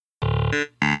What's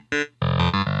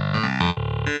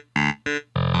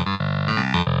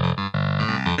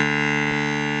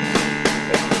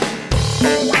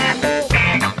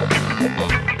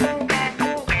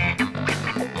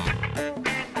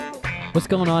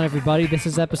going on, everybody? This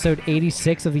is episode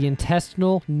 86 of the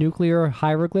Intestinal Nuclear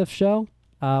Hieroglyph Show.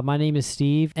 My name is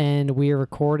Steve, and we are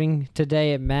recording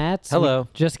today at Matt's. Hello. We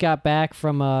just got back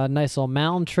from a nice little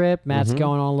mountain trip. Matt's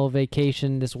going on a little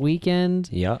vacation this weekend.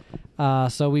 Yep.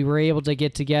 So we were able to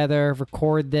get together,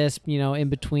 record this, in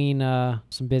between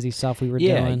some busy stuff we were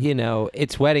doing. Yeah,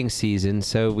 it's wedding season,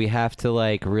 so we have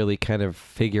to really kind of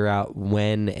figure out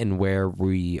when and where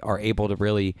we are able to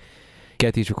really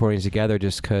get these recordings together,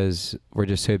 just because we're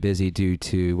just so busy due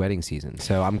to wedding season.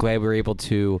 So I'm glad we were able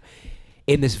to,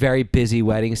 in this very busy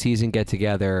wedding season, get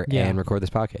together and record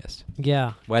this podcast.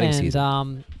 Yeah. Wedding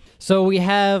season. So we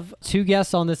have two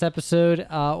guests on this episode.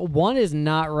 One is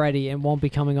not ready and won't be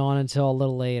coming on until a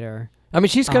little later. I mean,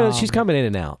 she's coming in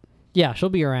and out. Yeah, she'll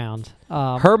be around.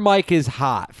 Her mic is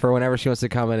hot for whenever she wants to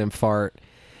come in and fart,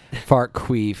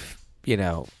 queef,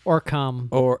 or come.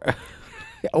 or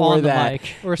on that. the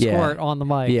mic. Or squirt on the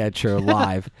mic. Yeah, true,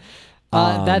 live.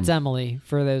 That's Emily,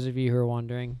 for those of you who are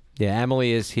wondering. Yeah,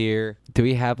 Emily is here. Do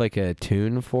we have a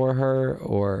tune for her,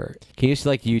 or can you just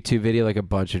YouTube video a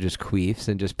bunch of just queefs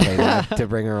and just play that to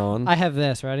bring her on? I have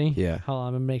this. Ready? Yeah. Hold on,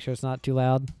 I'm gonna make sure it's not too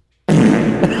loud.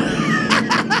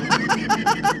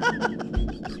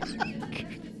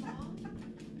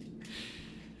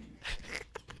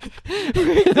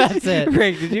 That's it.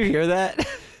 Rick, did you hear that?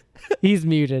 He's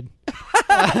muted.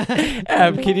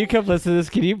 Can you come listen to this?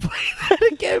 Can you play that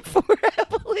again for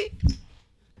Emily?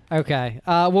 Okay.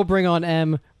 We'll bring on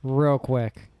Em real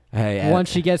quick. Hey, once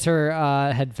she gets her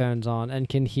headphones on and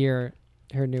can hear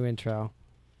her new intro.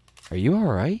 Are you all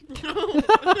right?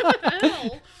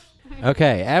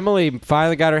 Okay, Emily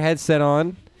finally got her headset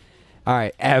on. All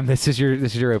right, Em, this is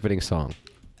your opening song.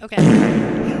 Okay.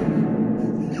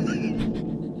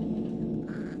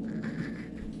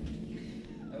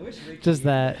 Just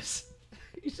that.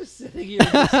 He's just sitting here.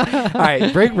 All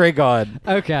right, bring Rick on.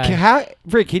 Okay.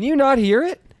 Rick, can you not hear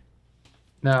it?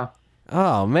 No.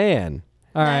 Oh, man.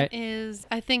 All right. That is,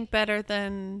 I think, better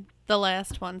than the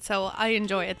last one, so I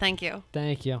enjoy it. Thank you.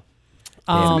 Thank you.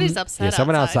 Somebody's upset. Yeah,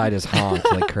 someone outside is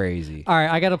honked like crazy. All right,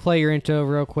 I got to play your intro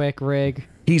real quick, Rig.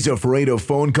 He's afraid of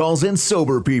phone calls and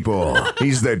sober people.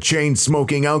 He's the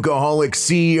chain-smoking alcoholic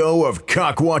CEO of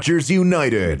Cockwatchers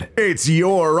United. It's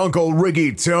your Uncle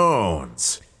Riggy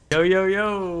Tones. Yo, yo,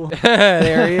 yo.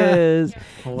 There he is.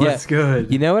 What's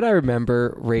good? You know what I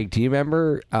remember, Rig? Do you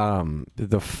remember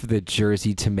the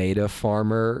Jersey tomato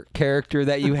farmer character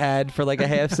that you had for a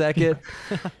half second?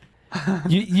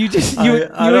 You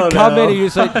would come in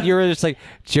and you were just like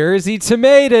Jersey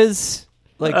tomatoes.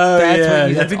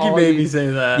 I think you made me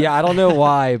say that. Yeah, I don't know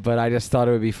why, but I just thought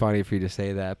it would be funny for you to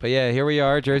say that. But yeah, here we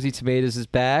are. Jersey Tomatoes is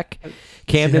back.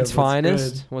 Camden's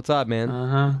finest. Good? What's up,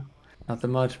 man?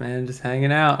 Nothing much, man. Just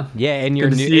hanging out. Yeah, and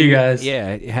good to see you guys.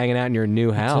 Yeah, hanging out in your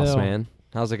new house, man.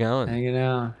 How's it going? Hanging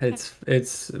out. It's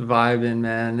vibing,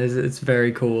 man. It's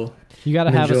very cool. You got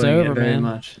to have us over, very man.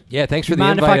 Much. Yeah, thanks for the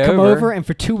invite. invite. Mind if I come over and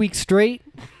for 2 weeks straight?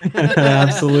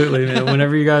 Absolutely, man.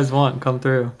 Whenever you guys want, come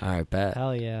through. All right, bet.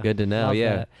 Hell yeah. Good to know. Love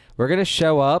yeah, that. we're gonna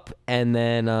show up and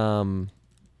then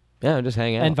just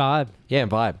hang out and vibe. Yeah,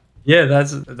 and vibe. Yeah,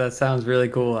 that sounds really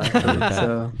cool. Actually,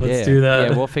 so let's do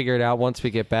that. Yeah, we'll figure it out once we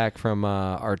get back from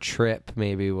our trip.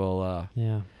 Maybe we'll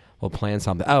we'll plan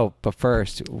something. Oh, but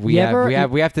first we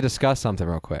have to discuss something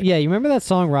real quick. Yeah, you remember that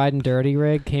song "Riding Dirty"?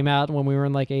 Rig came out when we were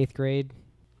in 8th grade.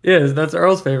 Yeah, that's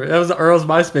Earl's favorite. That was Earl's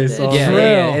MySpace song.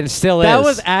 Yeah, it still is. That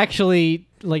was actually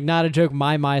not a joke.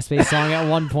 My MySpace song at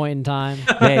one point in time.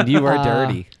 Man, you were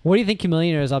dirty. What do you think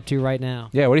Chameleonaire is up to right now?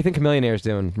 Yeah, what do you think Chameleonaire's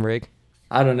doing, Rig?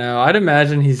 I don't know. I'd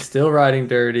imagine he's still riding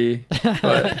dirty.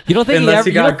 But you don't think unless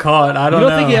he got caught? I don't know.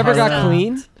 You don't think he ever got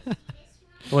clean?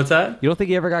 What's that? You don't think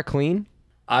he ever got clean?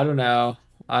 I don't know.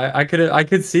 I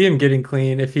could see him getting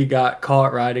clean if he got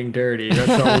caught riding dirty. That's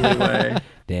the only way.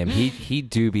 Damn, he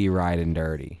do be riding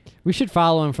dirty. We should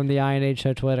follow him from the INH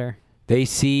Show Twitter. They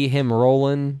see him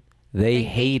rolling, they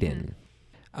hating.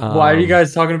 Why are you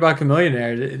guys talking about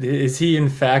Chameleonaire? Is he in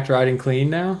fact riding clean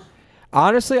now?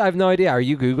 Honestly, I have no idea. Are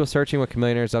you Google searching what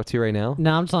Chameleonaire is up to right now?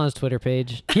 No, I'm just on his Twitter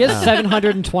page. He has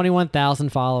 721,000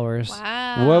 followers.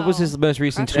 Wow. What was his most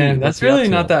recent tweet? Man, that's really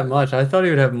not that much. I thought he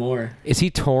would have more. Is he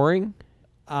touring?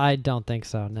 I don't think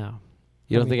so, no.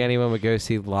 You don't think anyone would go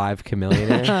see live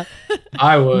Chameleonaire?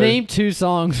 I would. Name 2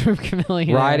 songs from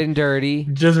Chameleonaire. Riding Dirty.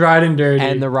 Just Riding Dirty.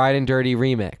 And the Riding Dirty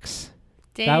remix.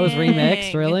 Dang. That was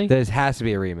remixed, really? There has to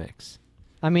be a remix.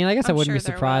 I mean, I guess I I'm wouldn't sure be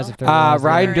there surprised will. if there was.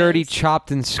 Riding There Dirty, is. Chopped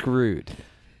and Screwed.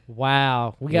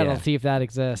 Wow. We got to Yeah. see if that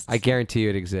exists. I guarantee you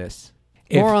it exists.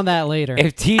 More on that later.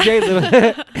 If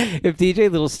TJ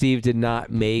Little Steve did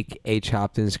not make a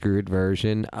chopped and screwed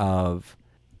version of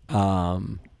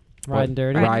Riding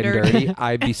Dirty. Riding Dirty. Dirty,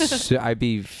 I'd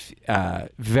be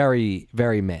very,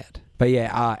 very mad. But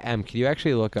yeah, Em, can you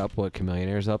actually look up what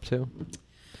Chameleonaire's up to?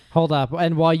 Hold up.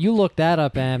 And while you look that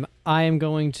up, Em, I am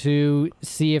going to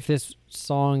see if this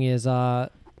song is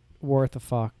worth a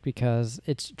fuck because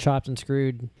it's chopped and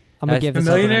screwed. I'm going to give A this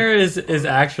millionaire is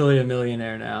actually a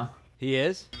millionaire now. He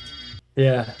is?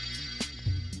 Yeah,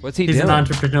 What's he he's doing? an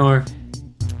entrepreneur.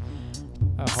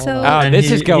 hold So- up. Oh, And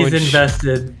this is going He's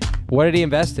invested What did he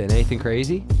invest in? Anything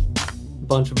crazy? a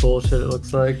bunch of bullshit. It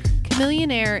looks like.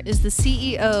 Chameleonaire is the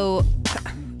CEO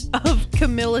of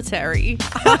Camilitary.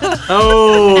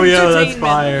 Oh, yeah, that's Entertainment.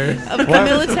 fire. Of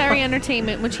Camilitary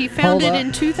Entertainment, which he founded up.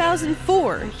 in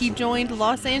 2004. He joined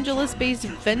Los Angeles-based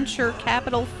venture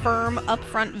capital firm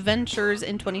Upfront Ventures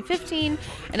in 2015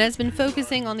 and has been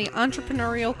focusing on the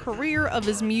entrepreneurial career of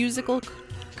his musical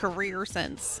career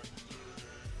since.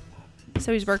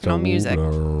 So he's working on music.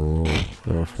 So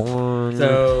we'll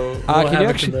can you have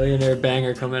actually- a millionaire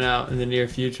banger coming out in the near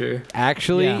future.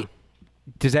 Actually, Yeah.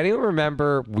 does anyone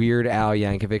remember Weird Al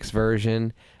Yankovic's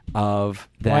version of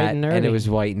White that? and And it Nerdy. was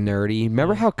White and Nerdy.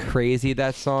 Remember how crazy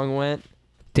that song went?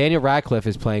 Daniel Radcliffe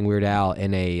is playing Weird Al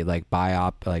in a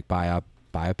biopic,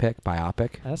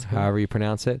 That's cool. however you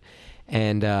pronounce it.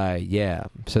 And yeah,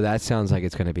 so that sounds like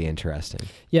it's going to be interesting.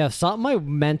 Yeah, something I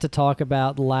meant to talk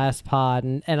about last pod,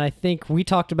 and I think we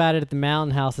talked about it at the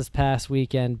Mountain House this past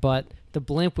weekend, but the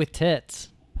blimp with tits.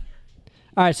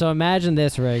 All right, so imagine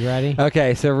this, Rig. Ready?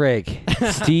 Okay, so Rig,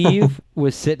 Steve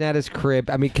was sitting at his crib.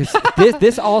 I mean, because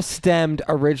this all stemmed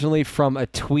originally from a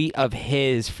tweet of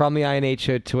his from the INH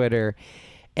Show Twitter,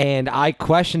 and I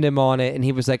questioned him on it, and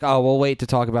he was like, "Oh, we'll wait to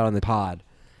talk about it on the pod."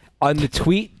 On the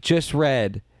tweet, just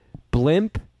read,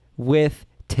 "Blimp with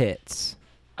tits."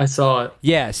 I saw it.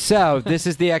 Yeah, so this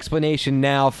is the explanation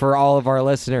now for all of our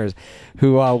listeners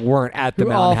who weren't at the Who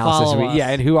Mountain all House this follow week. us. Yeah,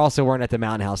 and who also weren't at the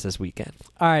Mountain House this weekend.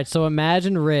 All right, so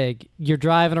imagine, Rig, you're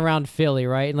driving around Philly,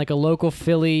 right? And like a local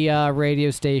Philly radio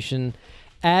station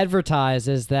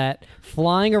advertises that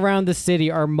flying around the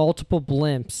city are multiple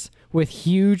blimps with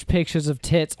huge pictures of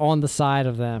tits on the side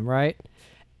of them, right?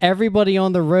 Everybody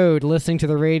on the road listening to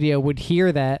the radio would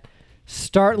hear that,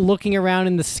 start looking around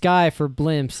in the sky for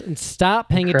blimps, and stop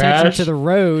paying attention Crash. to the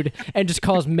road and just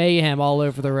cause mayhem all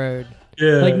over the road.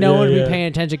 Yeah, Like no yeah, one would yeah. be paying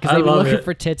attention because I they'd be love looking it.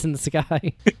 for tits in the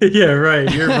sky. Yeah,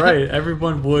 right. You're right.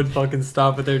 Everyone would fucking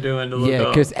stop what they're doing to look Yeah,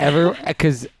 up. because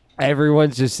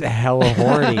everyone's just hella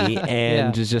horny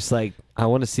and Yeah. just like, I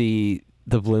want to see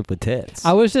the blimp with tits.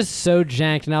 I was just so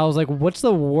janked, and I was like, what's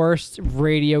the worst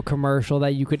radio commercial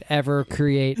that you could ever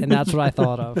create? And that's what I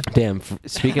thought of. Damn.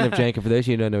 Speaking of jankum, for those of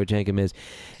you who don't know what jankum is,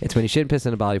 it's when you shit and piss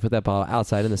in a bottle, you put that bottle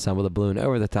outside in the sun with a balloon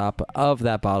over the top of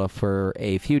that bottle for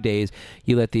a few days.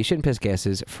 You let the shit and piss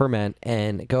gases ferment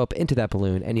and go up into that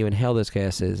balloon, and you inhale those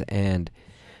gases and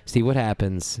see what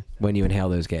happens when you inhale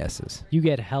those gases. You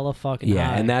get hella fucking Yeah,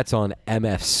 high. and that's on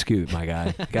MF Scoot, my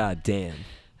guy. God damn.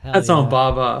 Hell That's yeah. on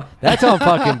Baba. That's on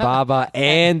fucking Baba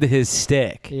and his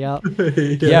stick. Yep.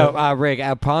 Yo, Rick,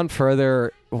 upon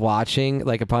further watching,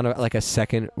 like upon a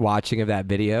second watching of that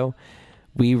video,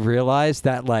 we realized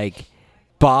that like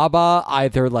Baba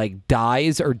either like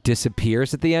dies or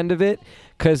disappears at the end of it,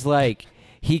 because like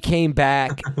he came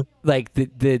back like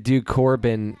the dude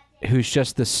Corbin, who's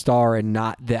just the star and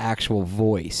not the actual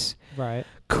voice. Right.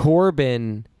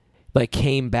 Corbin like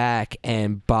came back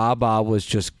and Baba was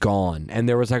just gone, and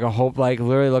there was like a whole like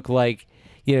literally looked like,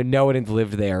 you know, no one had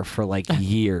lived there for like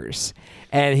years,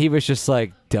 and he was just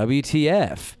like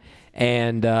WTF.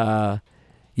 And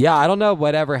yeah, I don't know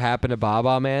whatever happened to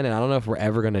Baba, man, and I don't know if we're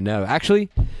ever gonna know. Actually,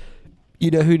 you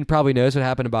know who probably knows what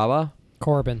happened to Baba?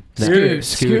 Corbin. Scooter.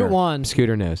 Scoot won.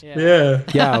 Scooter knows. Yeah.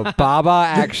 Yo, Baba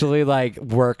actually like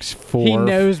works for. He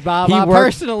knows Baba he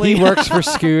works- personally. He works for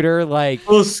Scooter. Like,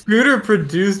 Well, Scooter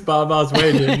produced Baba's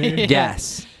Way, didn't he?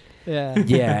 yes. Yeah.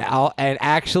 Yeah, and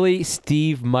actually,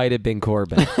 Steve might have been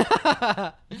Corbin.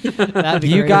 That'd be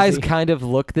You guys crazy. kind of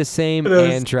look the same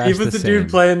and dress He was the the same. dude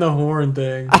playing the horn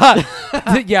thing.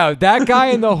 Yo, that guy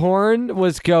in the horn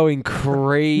was going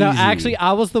crazy. No, actually,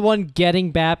 I was the one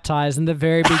getting baptized in the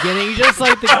very beginning. Just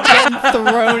like the getting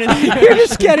thrown in the you're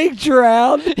just getting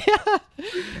drowned.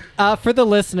 For the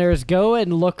listeners, go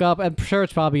and look up, I'm sure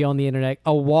it's probably on the internet,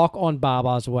 A Walk on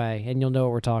Baba's Way, and you'll know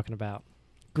what we're talking about.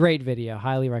 Great video.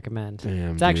 Highly recommend.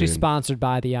 Damn, It's actually dude. sponsored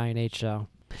by the INH Show.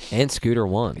 And Scooter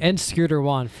won. And Scooter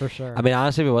won, for sure. I mean,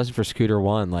 honestly, if it wasn't for Scooter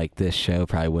one, like this show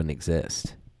probably wouldn't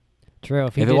exist. True.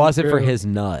 If If it didn't- wasn't for True. his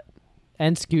nut.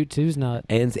 And Scoot 2's nut.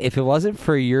 And if it wasn't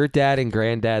for your dad and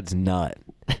granddad's nut,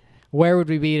 Where would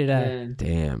we be today? Man,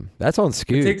 damn, that's on it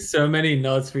Scoot. takes so many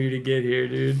nuts for you to get here,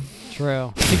 dude.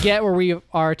 True. To get where we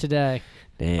are today.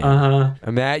 Damn.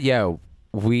 Uh-huh.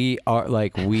 We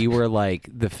were like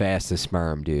the fastest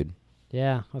sperm, dude.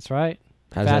 Yeah, that's right.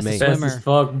 How does that Fastest make Fast swimmer. as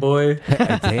fuck, boy.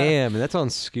 Damn, that's on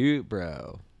Scoot,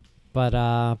 bro. But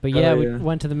yeah, we yeah.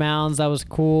 went to the mountains. That was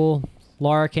cool.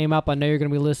 Laura came up. I know you're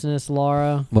gonna be listening to this,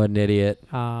 Laura. What an idiot.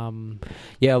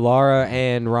 Yeah, Laura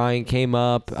and Ryan came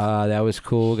up. That was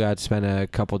cool. Got to spend a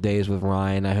couple days with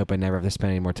Ryan. I hope I never have to spend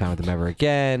any more time with him ever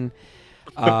again.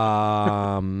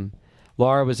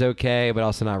 Laura was okay, but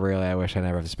also not really. I wish I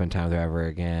never have to spend time with her ever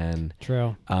again. True.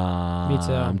 Me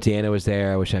too. Deanna was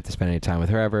there. I wish I have to spend any time with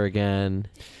her ever again.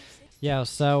 Yeah.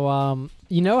 So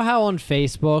you know how on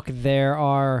Facebook there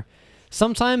are.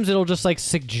 Sometimes it'll just like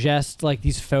suggest like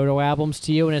these photo albums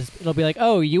to you, and it'll be like,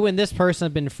 "Oh, you and this person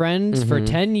have been friends for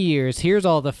 10 years. Here's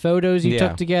all the photos you Yeah.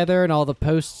 took together and all the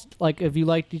posts, like if you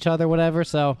liked each other, whatever."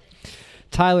 So,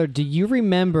 Tyler, do you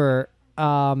remember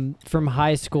from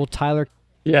high school, Tyler?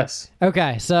 Yes.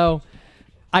 Okay, so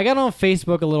I got on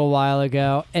Facebook a little while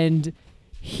ago, and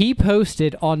he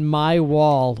posted on my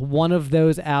wall one of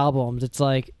those albums. It's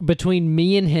like between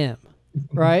me and him,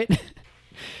 right?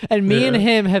 And me and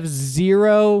him have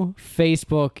zero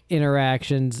Facebook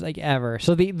interactions like ever.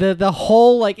 So the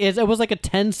whole like it was like a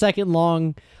 10-second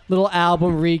long little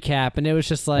album recap, and it was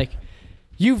just like,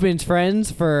 you've been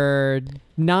friends for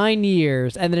 9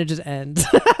 years, and then it just ends.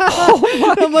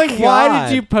 I'm like, why God.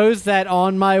 did you post that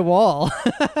on my wall?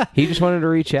 He just wanted to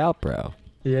reach out, bro.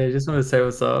 Yeah, you just want to say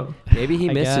what's up. Maybe he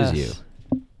I misses guess.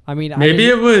 you. I mean, Maybe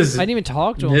it was I didn't even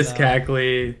talk to him. Miss though.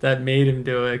 Cackley that made him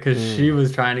do it because she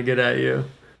was trying to get at you.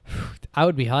 I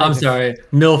would be hyped. I'm if- sorry,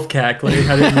 MILF Cackley.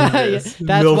 I didn't mean Yeah, this.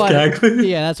 that's MILF what. Cackley.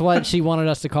 Yeah, that's what she wanted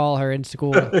us to call her in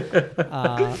school.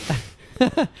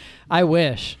 I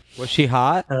wish. Was she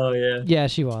hot? Hell yeah. Yeah,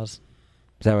 she was.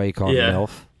 Is that why you call her Yeah.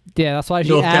 MILF? Yeah, that's why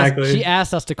Milf Cackley. she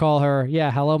asked us to call her. Yeah,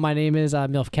 hello, my name is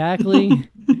Milf Cackley.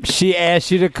 She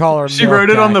asked you to call her She MILF wrote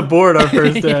it on the Cack- board our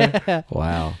first day. yeah,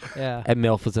 Wow. yeah. And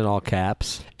MILF was in all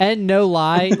caps. And no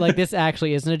lie, like this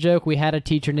actually isn't a joke. We had a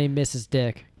teacher named Mrs.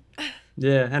 Dick.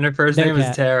 Yeah, and her first No name was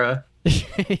cat. Tara.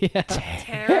 Yeah.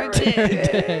 Tara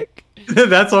Dick.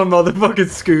 That's on motherfucking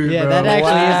Scoot, Yeah, bro. that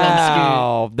actually is on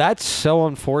Wow. That's so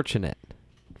unfortunate.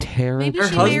 Tara. Maybe Her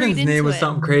she married husband's into name was it.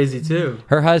 something crazy too.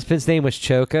 Her husband's name was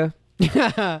Choka. Take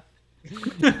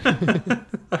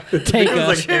It was a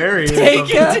like Harry. or Take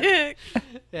something. Dick.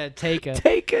 yeah, take a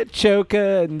Take a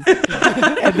Choka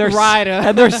and their Ryder.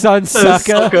 and their son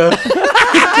Sucka. Sucka.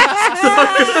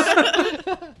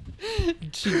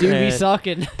 She do be Man.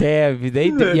 sucking. Damn, they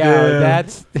Damn.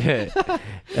 that's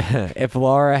if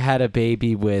Laura had a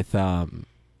baby with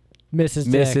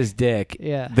Mrs. Dick. Mrs. Dick,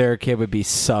 Yeah. their kid would be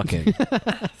sucking.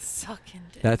 Sucking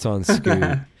dick. That's on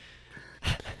Scoot.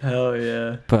 Hell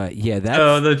yeah. But yeah, that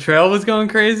Oh, the trail was going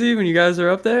crazy when you guys were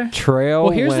up there? trail.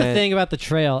 Well, here's the went- thing about the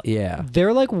trail. Yeah.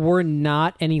 There like were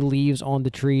not any leaves on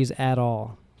the trees at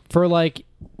all. For like,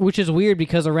 which is weird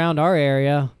because around our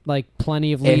area, like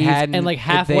plenty of It leaves, hadn't, and like they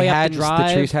halfway up the hadn't- drive.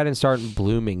 the trees hadn't started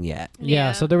blooming yet. Yeah,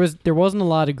 Yeah. so there wasn't a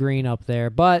lot of green up there,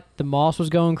 but the moss was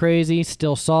going crazy,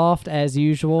 still soft as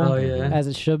usual, Oh, yeah. as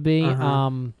it should be.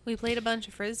 Uh-huh. We played a bunch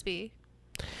of frisbee.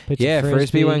 Pitch a Yeah,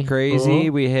 frisbee went crazy.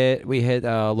 Cool. We hit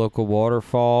a local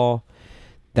waterfall.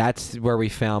 That's where we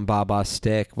found Baba's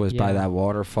stick, was by Yeah. that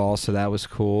waterfall, so that was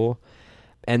cool.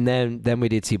 And then we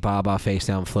did see Baba face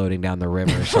down floating down the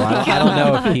river. So I don't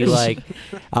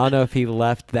know if he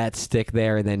left that stick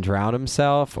there and then drowned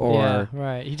himself, Yeah, or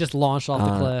right. He just launched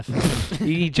off the cliff.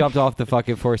 he jumped off the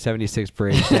fucking 476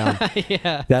 bridge down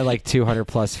Yeah. that like 200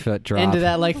 plus foot drop. Into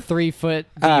that like 3 foot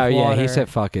deep Oh yeah, water. he said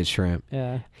fuck his shrimp.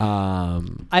 Yeah.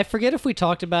 I forget if we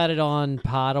talked about it on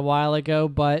pod a while ago,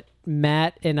 but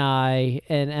Matt and I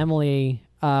and Emily,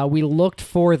 we looked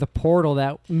for the portal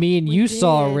that me and you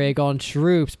saw did. rig on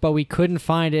Shroops, but we couldn't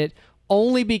find it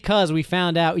only because we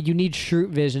found out you need Shroop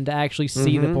vision to actually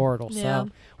see the portal. Yeah. So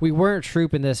we weren't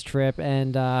Shrooping this trip,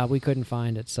 and we couldn't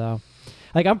find it. So,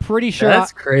 like, I'm pretty sure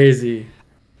That's crazy.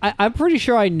 I'm pretty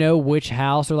sure I know which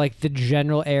house or like the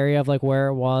general area of like where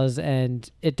it was, and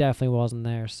it definitely wasn't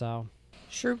there. So.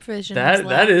 Shroop vision.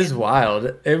 That is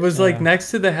wild. It was Yeah. like next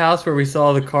to the house where we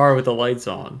saw the car with the lights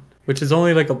on, which is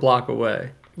only like a block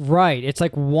away. Right. It's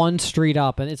like one street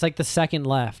up, and it's like the second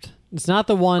left. It's not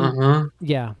the one. Uh-huh.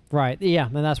 Yeah. Right. Yeah.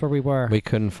 And that's where we were. we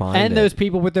couldn't find and it. those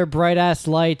people with their bright ass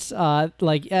lights,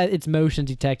 it's motion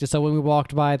detected. So when we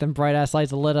walked by, them bright ass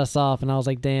lights lit us up, and I was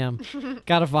like, "Damn,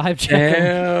 got a vibe check."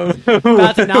 'em. Damn.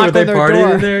 About to knock Were on they their partying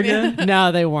door. there again?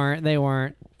 No, they weren't. They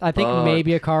weren't. I think Fuck.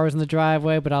 maybe a car was in the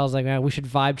driveway, but I was like, man, we should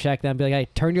vibe check them. Be like, hey,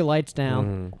 turn your lights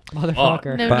down,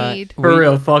 motherfucker. No But- need. For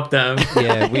real, fuck them.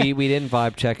 Yeah, we didn't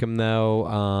vibe check him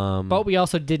though. But we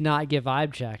also did not get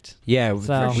vibe checked. Yeah,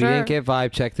 So- we For didn't sure. get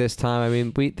vibe checked this time. I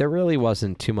mean, there really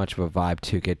wasn't too much of a vibe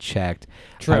to get checked.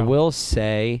 True. I will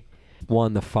say,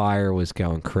 the fire was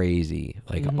going crazy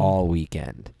like all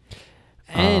weekend.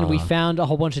 And we found a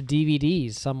whole bunch of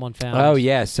DVDs someone found. Oh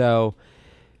yeah, so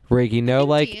Rig, you know,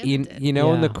 like Deanna did. you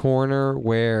know, in the Yeah. corner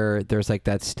where there's like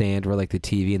that stand where like the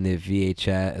TV and the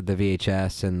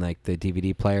VHS and like the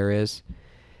DVD player is.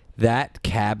 That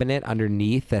cabinet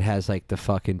underneath that has like the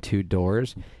fucking 2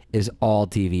 doors is all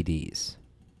DVDs.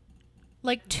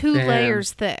 Like 2 Damn.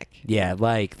 layers thick. Yeah,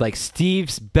 like Steve's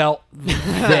Steve's belt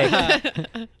thick,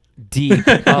 deep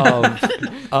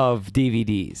of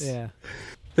DVDs. Yeah.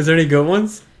 Is there any good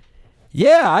ones?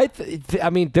 Yeah, I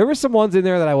mean, there were some ones in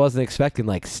there that I wasn't expecting.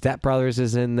 Like Step Brothers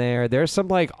is in there. There's some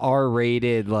like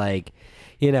R-rated, like,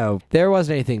 you know, there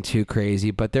wasn't anything too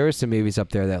crazy, but there were some movies up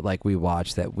there that like we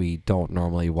watched that we don't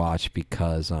normally watch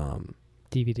because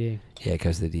DVD.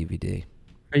 because of the DVD.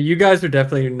 You guys are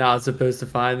definitely not supposed to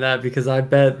find that because I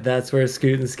bet that's where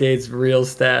Scoot and Skate's real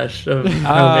stash of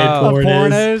homemade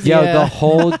porn is. Yo, Yeah. the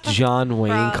whole John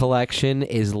Wayne Rob. collection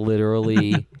is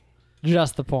literally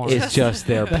Just the porn. it's just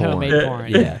their The porn. homemade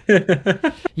porn.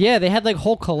 Yeah. Yeah, they had like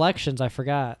whole collections. I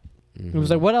forgot. It was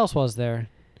like, what else was there?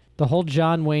 The whole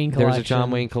John Wayne There collection. was a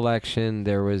John Wayne collection.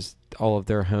 There was all of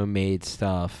their homemade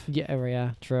stuff.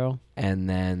 Yeah, true. And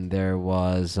then there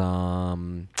was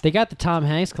They got the Tom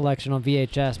Hanks collection on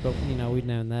VHS, but you know we'd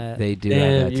known that. they do have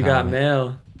Damn, that you got time.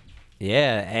 mail.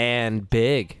 Yeah, and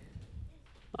Big.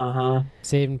 Uh-huh.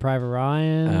 Saving Private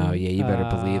Ryan. Oh yeah, you better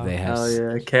believe they have. Hell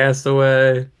yeah.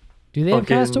 Castaway. Do they have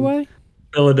fucking- Castaway?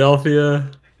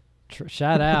 Philadelphia.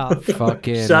 Shout out.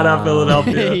 Fucking Shout out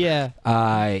Philadelphia.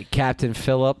 Yeah. Captain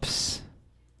Phillips,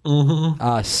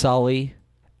 Mm-hmm. Sully.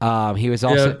 He was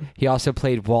also Yep. he also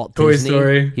played Walt Toy Disney.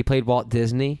 Story. He played Walt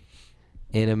Disney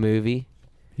in a movie.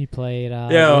 He played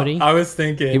Yeah, Woody. I was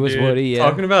thinking. He was dude, Woody, yeah.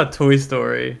 Talking about Toy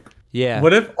Story. Yeah.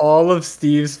 What if all of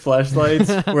Steve's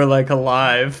fleshlights were like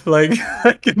alive, like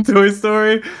in Toy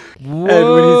Story? Whoa, And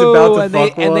when he's about to and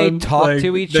fuck they, and they one, talk like,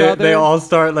 to each they, other. They all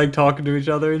start like talking to each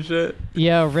other and shit.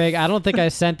 Yeah, Rig, I don't think I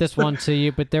sent this one to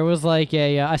you, but there was like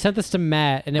I sent this to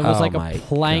Matt, and it was Oh like my a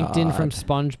plankton from God.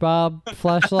 SpongeBob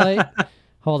flashlight.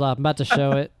 Hold up, I'm about to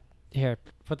show it. Here,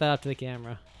 put that up to the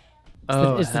camera.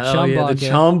 it's the hell chum yeah, bucket. the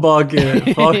chum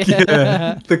bucket. Fuck Yeah.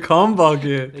 yeah, the cum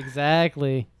bucket.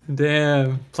 Exactly.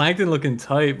 Damn, Plankton looking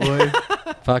tight, boy.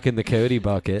 Fucking the Cody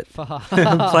bucket.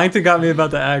 Plankton got me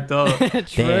about to act up. True.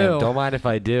 Damn, don't mind if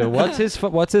I do. What's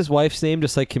his wife's name?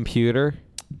 Just like computer.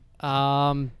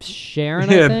 Sharon,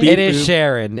 Yeah, I think. beep. It is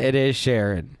Sharon. It is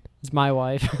Sharon. It's my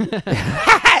wife.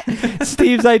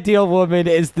 Steve's ideal woman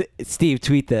is Steve.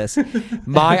 Tweet this.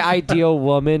 My ideal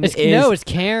woman is it's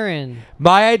Karen.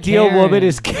 my ideal Karen. woman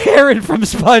is Karen from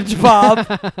SpongeBob.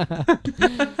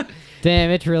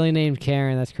 Damn, it's really named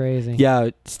Karen. That's crazy.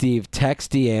 Yeah, Steve,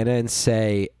 text Deanna and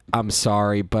say I'm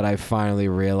sorry, but I finally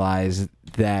realized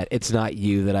that it's not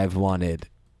you that I've wanted. ...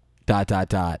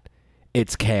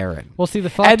 It's Karen. Well, see, the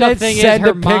fucked then up thing is send a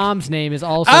her pic- mom's name is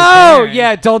also Oh Karen.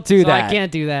 yeah, don't do So that. I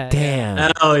can't do that.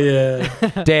 Damn. Hell yeah.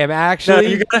 Damn. No, Actually,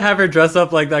 you gotta have her dress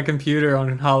up like that computer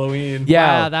on Halloween.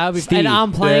 yeah. Wow, that would be. Steve. And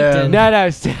I'm Plankton. No,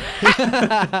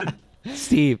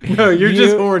 Steve. No, you're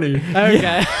just horny.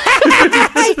 Okay.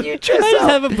 You dress I just up.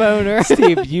 have a boner.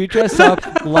 Steve, you dress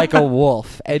up like a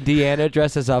wolf, and Deanna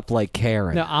dresses up like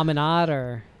Karen. No, I'm an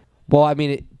otter. Well, I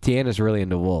mean, Deanna's really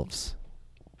into wolves.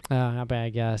 Oh, not bad, I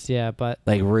guess. Yeah, but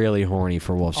Like really horny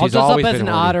for wolves. I'll She's dress up always as been an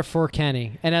horny. otter for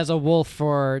Kenny and as a wolf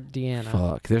for Deanna.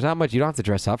 Fuck. There's not much. You don't have to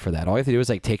dress up for that. All you have to do is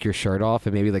like take your shirt off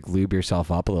and maybe like lube yourself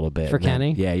up a little bit. For and then-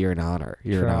 Kenny? Yeah, you're an otter.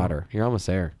 You're an True. otter. You're almost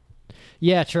there.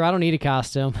 Yeah, sure. I don't need a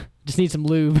costume. Just need some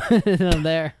lube. And I'm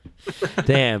there.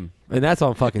 Damn. And that's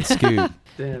on fucking Scoot.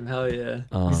 Damn, hell yeah.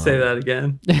 Uh, You say that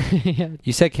again. yeah,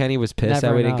 You said Kenny was pissed that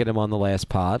Never we didn't know. get him on the last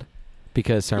pod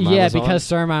because Sermon yeah, was on? because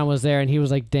Sermon was there and he was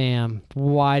like, "Damn,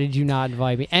 why did you not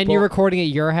invite me?" And you're Well- recording at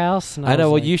your house. And I know.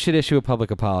 was Well, like, you should issue a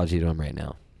public apology to him right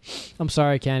now. I'm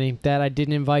sorry, Kenny, that I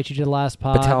didn't invite you to the last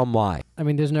pod. But tell him why. I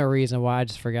mean, there's no reason why. I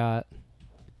just forgot.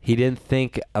 He didn't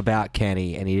think about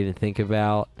Kenny and he didn't think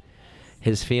about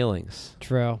his feelings.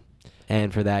 True.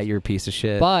 And for that, you're a piece of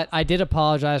shit. But I did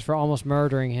apologize for almost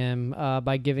murdering him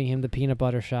by giving him the peanut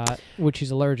butter shot, which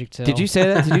he's allergic to. Did you say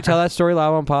that? Did you tell that story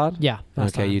live on pod? Yeah. last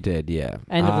Okay, time. you did, yeah.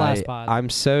 End of last pod. I'm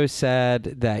so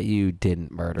sad that you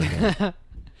didn't murder him.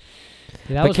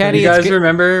 Yeah, that But was Kenny- You pretty- It's guys good-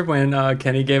 remember when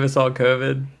Kenny gave us all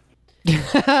COVID?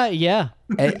 Yeah.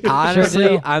 And honestly,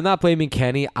 do. I'm not blaming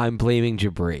Kenny. I'm blaming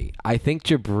Jabri. I think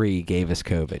Jabri gave us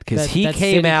COVID because he That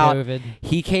came city out. COVID.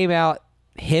 He came out.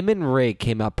 Him and Rig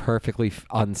came out perfectly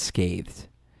unscathed.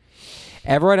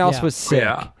 Everyone else Yeah. was sick,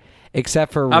 Yeah.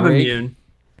 except for I'm Rig. immune.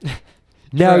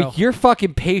 No, True. you're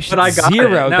fucking patient But I got it. zero.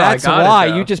 No, I That's got it, why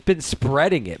though. you just been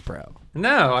spreading it, bro.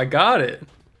 No, I got it.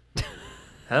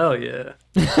 Hell yeah.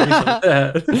 You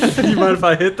mind if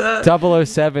I hit that?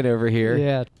 007 over here.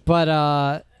 Yeah.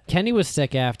 But Kenny was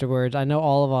sick afterwards. I know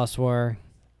all of us were.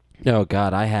 Oh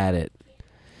God, I had it.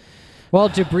 Well,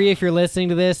 Jabri, if you're listening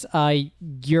to this,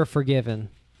 you're forgiven.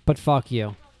 But fuck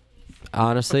you.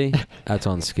 Honestly, that's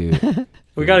on Scoot.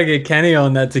 We got to get Kenny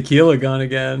on that tequila gun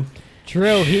again.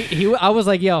 True. I was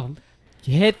like, yo,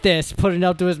 hit this, put it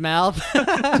up to his mouth.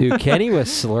 Dude, Kenny was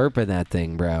slurping that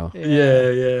thing, bro.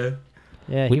 Yeah.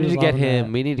 Yeah, We he need was to get loving him.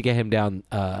 that. We need to get him down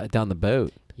the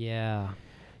boat. Yeah.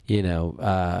 You know,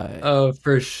 Oh,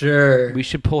 for sure. we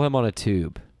should pull him on a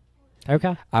tube.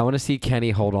 Okay. I want to see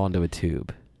Kenny hold on to a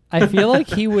tube. I feel like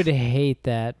he would hate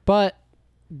that, but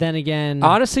then again,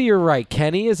 Honestly, you're right.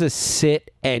 Kenny is a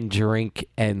sit and drink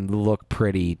and look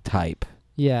pretty type.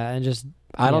 yeah, and just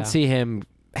I don't Yeah. see him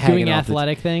hanging doing off the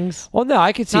athletic things. well, no,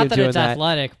 I could see Not him that doing it's that.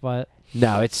 athletic, but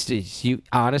No, it's you.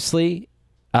 Honestly,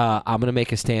 I'm gonna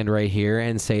make a stand right here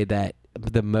and say that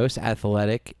the most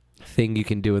athletic thing you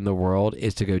can do in the world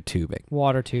is to go tubing,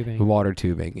 water tubing. water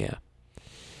tubing. Yeah.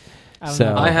 I don't So-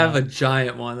 know about I have a that.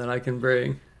 giant one that I can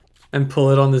bring and pull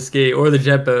it on the skate or the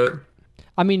jet boat.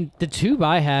 I mean, the tube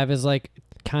I have is like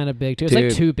kind of big too. It's Dude,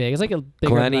 like too big. It's like a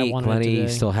bigger than I wanted it to Glenny be.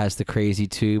 still has the crazy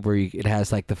tube where it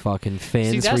has like the fucking fins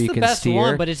See, where that's you the can best steer.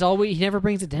 one, but it's always he never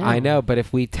brings it down. I know, but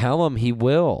if we tell him, he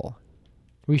will.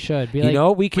 We should be You like, know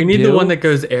what we We can need do? the one that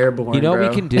goes airborne. you know what bro.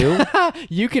 we can do?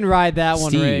 you can ride that one,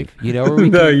 Steve, Rig. you know where we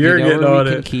can, No, you're you know getting where on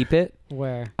we can it. keep it?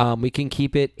 Where? We can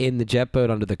keep it in the jet boat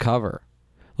under the cover.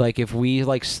 Like if we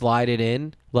like slide it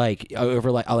in, like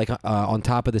over like on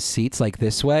top of the seats, like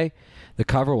this way, the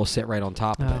cover will sit right on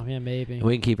top of Oh it. yeah, maybe. And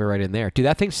we can keep it right in there. Dude,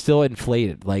 that thing's still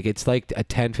inflated. Like it's like a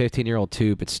 10, 15-year-old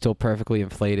tube. It's still perfectly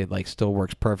inflated. Like still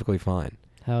works perfectly fine.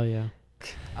 Hell yeah.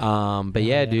 But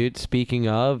yeah, yeah. dude, speaking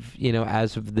of,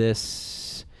 as of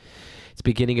this, it's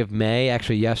beginning of May.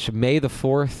 Actually, yes, May the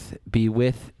 4th be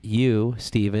with you,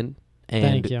 Steven. And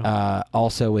Thank you.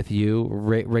 Also with you,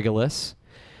 Rigolus.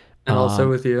 And also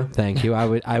with you. Thank you.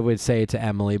 I would say it to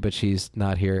Emily, but she's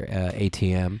not here.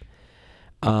 ATM.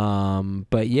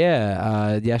 But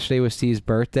yeah, yesterday was Steve's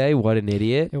birthday. What an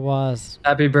idiot! It was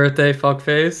Happy birthday,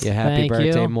 fuckface. Yeah, happy Thank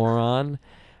birthday, you. moron.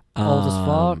 old as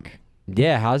fuck.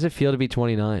 Yeah, how does it feel to be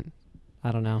 29?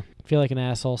 I don't know. I feel like an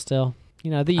asshole still.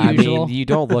 You know, the I usual. mean, you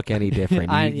don't look any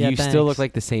different. Yeah, you still look thanks.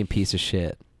 like the same piece of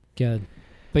shit. Good.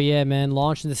 But yeah, man,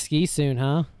 launching the ski soon,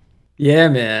 huh? Yeah,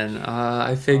 man.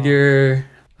 I figure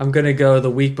I'm going to go the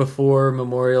week before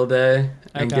Memorial Day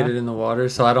and Okay. get it in the water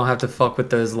so I don't have to fuck with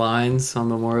those lines on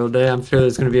Memorial Day. I'm sure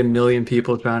there's going to be a million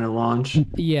people trying to launch.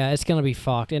 Yeah, it's gonna be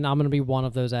fucked, and I'm gonna be one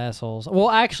of those assholes. Well,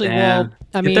 actually, Damn. well,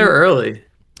 I Get mean, there early.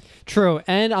 true,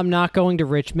 and I'm not going to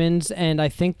Richmond's, and I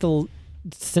think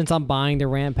since I'm buying the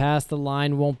ramp pass, the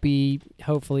line won't be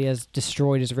hopefully as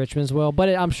destroyed as Richmond's will, but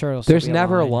I'm sure it'll. There's still be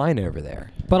never a a line over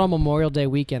there. But on Memorial Day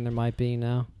weekend, there might be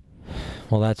now.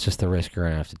 Well, that's just the risk you're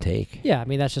gonna have to take. Yeah, I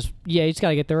mean that's just you just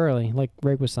gotta get there early, like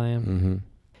Rick was saying. Mm-hmm.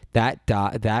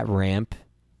 That ramp,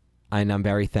 and I'm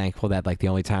very thankful that like the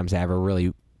only times I ever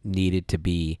really needed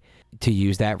to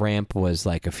use that ramp was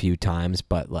like a few times,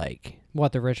 but like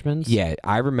What, the Richmonds? yeah,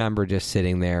 I remember just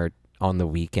sitting there on the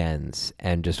weekends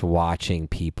and just watching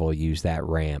people use that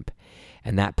ramp,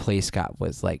 and that place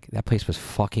was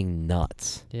fucking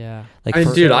nuts. Yeah. Like, I mean,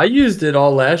 for- dude, I used it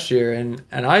all last year and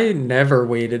I never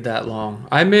waited that long.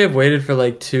 I may have waited for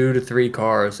like 2 to 3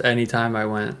 cars anytime I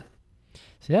went.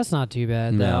 See, that's not too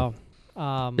bad No.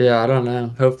 though. Yeah, I don't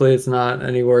know. Hopefully it's not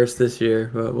any worse this year,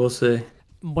 but we'll see.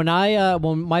 When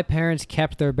my parents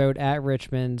kept their boat at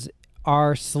Richmond's,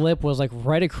 our slip was like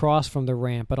right across from the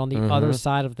ramp, but on the other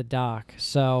side of the dock.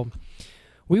 So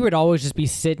we would always just be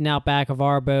sitting out back of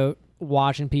our boat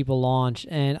watching people launch.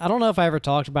 And I don't know if I ever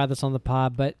talked about this on the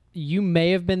pod, but you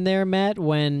may have been there, Matt,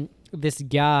 when this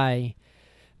guy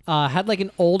had like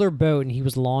an older boat and he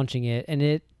was launching it.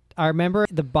 And I remember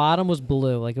the bottom was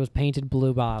blue, like it was painted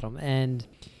blue bottom. And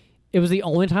it was the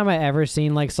only time I ever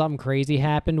seen like something crazy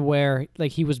happen where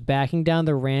like he was backing down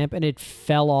the ramp and it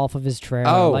fell off of his trailer.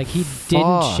 Oh, like he fuck.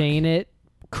 didn't chain it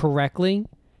correctly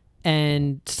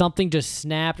and something just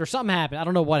snapped or something happened. I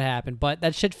don't know what happened, but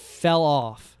that shit fell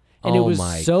off. And it Oh was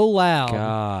my so loud.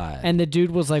 God. And the dude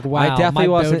was like, wow, definitely my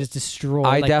boat wasn't- is destroyed.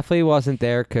 I Like, definitely wasn't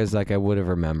there because like I would have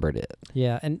remembered it.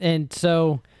 yeah. And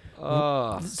so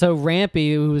So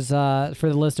Rampy, who's for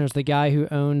the listeners, the guy who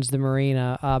owns the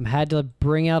marina, had to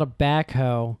bring out a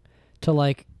backhoe to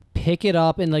like pick it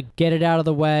up and like get it out of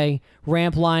the way.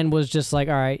 Ramp line was just like,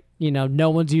 all right, no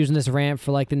one's using this ramp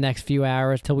for like the next few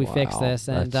hours till we fix this.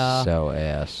 And that's so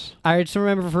ass. I just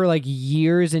remember for like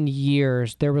years and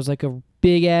years, there was like a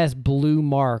big ass blue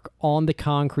mark on the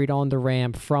concrete on the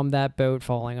ramp from that boat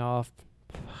falling off.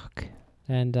 Fuck.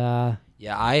 And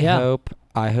Yeah, I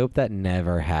hope that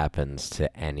never happens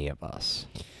to any of us.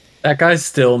 That guy's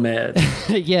still mad.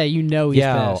 yeah, he's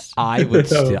pissed.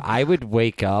 I would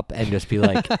wake up and just be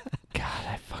like, God,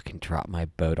 I fucking dropped my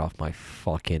boat off my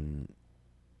fucking.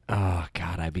 Oh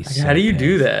God, I'd be so How do you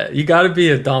do pissed. that? You got to be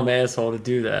a dumb asshole to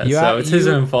do that. You So have- it's his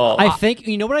you- own fault. I think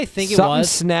what I think it Something was,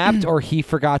 snapped, or he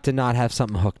forgot to not have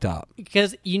something hooked up.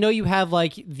 because you have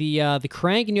like the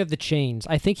crank and you have the chains.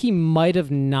 I think he might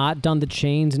have not done the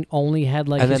chains and only had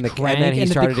like And his then crank, and then he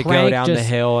the started to go crank down the just-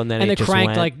 hill, and then and it the just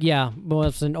crank went.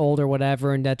 wasn't old or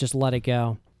whatever, and that just let it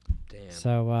go. Damn.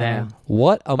 So Damn.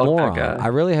 What a Fuck that moron! guy. I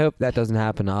really hope that doesn't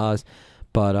happen to us.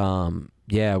 But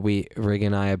yeah, Rig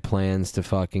and I have plans to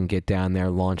fucking get down there,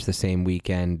 launch the same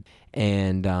weekend,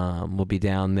 and we'll be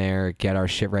down there, get our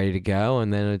shit ready to go,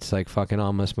 and then it's like fucking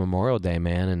almost Memorial Day,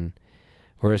 man, and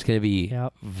we're just gonna be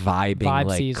Yep. vibing Vibe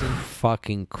like season.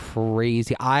 fucking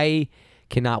crazy. I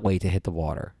cannot wait to hit the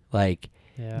water. Like,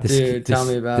 yeah. Dude, tell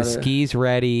me about the it. ski's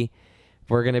ready.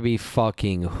 We're gonna be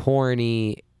fucking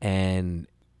horny and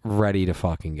ready to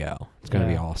fucking go. It's gonna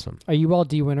be Yeah. awesome. Are you all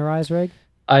de-winterized, Rig?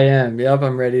 I am. Yep,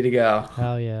 I'm ready to go.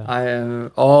 Hell yeah. I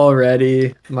am all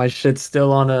ready. My shit's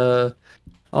still on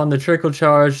the trickle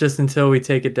charge just until we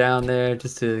take it down there,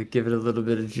 just to give it a little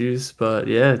bit of juice. But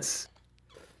yeah,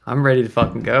 I'm ready to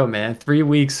fucking go, man. 3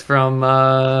 weeks from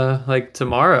like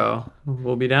tomorrow,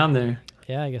 we'll be down there.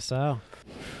 Yeah, I guess so.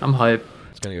 I'm hyped.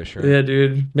 It's gonna go shrimp. Yeah,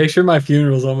 dude. Make sure my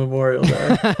funeral's on Memorial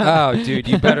Day. Oh, dude,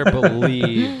 you better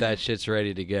believe that shit's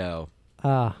ready to go.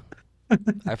 Ah,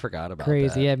 I forgot about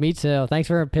crazy. that. Yeah, me too. Thanks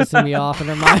for pissing me off and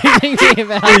reminding me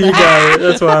about You that. got it.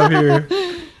 That's why I'm here.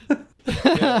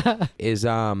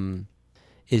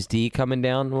 Is D coming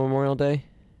down Memorial Day?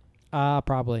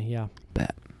 Probably, yeah.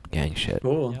 Bet. Gang shit.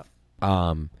 Cool.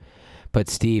 Yep. But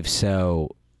Steve, so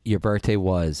your birthday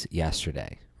was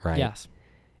yesterday, right? Yes.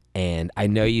 And I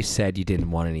know you said you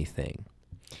didn't want anything,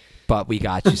 but we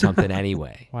got you something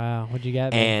anyway. Wow, what'd you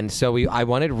get me? And so I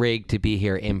wanted Rig to be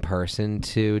here in person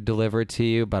to deliver it to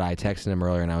you, but I texted him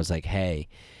earlier and I was like, hey,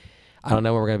 I don't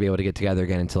know when we're going to be able to get together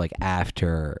again until like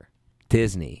after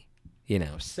Disney,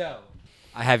 So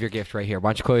I have your gift right here. Why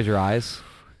don't you close your eyes?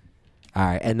 All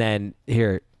right. And then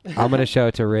here, I'm going to show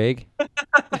it to Rig.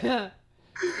 Yeah,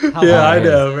 All I right,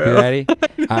 know, You bro. ready?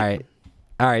 All right.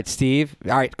 All right, Steve.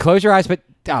 All right. Close your eyes, but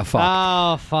fuck.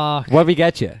 Oh, fuck. What'd we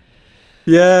get you?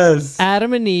 Yes.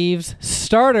 Adam and Eve's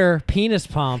starter penis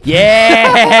pump.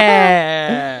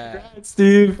 Yeah.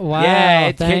 Steve. Wow,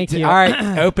 Yeah, thank you. All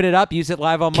right, open it up. Use it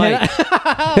live on Can mic.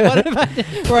 what if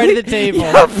I, right at the table.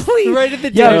 Yeah, please. Right at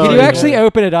the Yeah, table. can you yeah. actually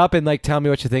open it up and like tell me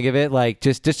what you think of it? Like,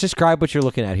 just describe what you're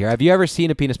looking at here. Have you ever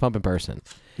seen a penis pump in person?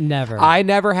 Never. I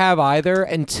never have either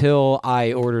until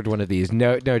I ordered one of these.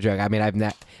 No joke. I mean,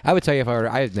 I would tell you if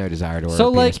I have no desire to order So,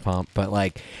 a penis like- pump, but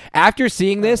like after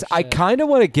seeing this, I shit. kind of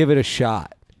want to give it a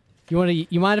shot.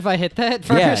 You mind if I hit that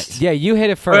first? Yeah, you hit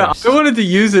it Well, first. I wanted to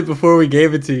use it before we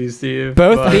gave it to you, Steve.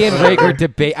 Both but- me and Rig were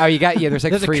debate. Oh, you got there's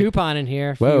like There's free. a coupon in here.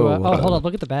 if Whoa. you, oh, hold on.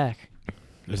 Look at the back.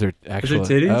 Is there actual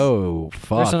titties? Oh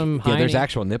fuck! some Yeah, there's hiney-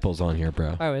 actual nipples on here,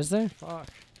 bro. Oh, is there? Fuck.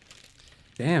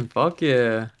 Damn, fuck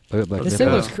yeah. Look, This Yeah. thing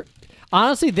nipples. looks.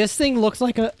 Honestly, this thing looks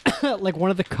like a like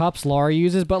one of the cups Laura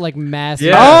uses, but like massive.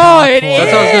 Yeah. Oh, it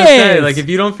That's what I was gonna say. is! Like, if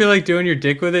you don't feel like doing your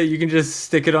dick with it, you can just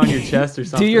stick it on your chest or Do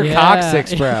something. your Yeah.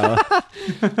 coccyx, bro.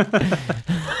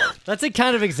 That's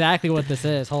kind of exactly what this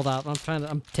is. Hold up,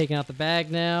 I'm taking out the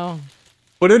bag now.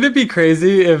 Wouldn't it be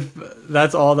crazy if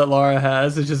that's all that Laura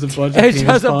has? It's just a bunch of It's penis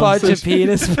just a pumps? bunch of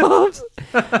penis pumps.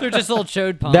 They're just little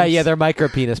chode pumps. No, yeah, they're micro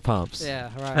penis pumps. Yeah,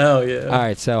 right. Hell yeah. All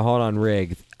right, so hold on,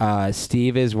 Rig.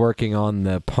 Steve is working on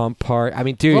the pump part. I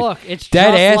mean, dude, Look, it's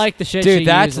dead just ass. like the shit Dude, she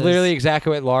that's uses. literally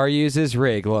exactly what Laura uses.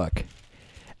 Rig, look.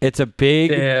 It's a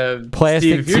big. Damn. plastic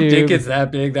Steve, if your dick tube. gets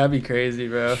that big, that'd be crazy,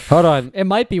 bro. Hold on. It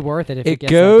might be worth it if it It gets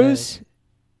goes.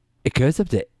 It goes up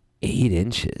to 8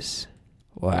 inches.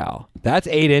 Wow, that's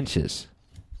 8 inches.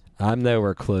 I'm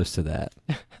nowhere close to that.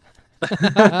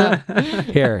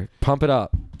 Here, pump it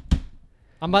up.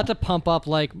 I'm about to pump up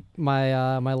like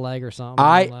my my leg or something.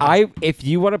 If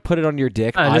you want to put it on your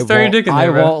dick, Alright, I just throw your won't. dick in I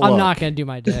there, bro. won't I'm look. not gonna do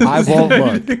my dick. I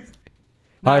won't look.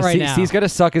 Not right now. He's gonna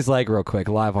suck his leg real quick,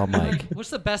 live on mic.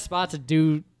 What's the best spot to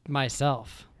do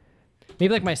myself?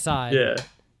 Maybe like my side. Yeah.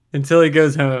 until he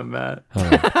goes home, Matt.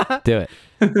 Hold on. Do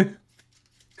it.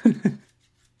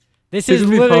 This He's is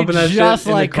gonna be literally pumping that shit just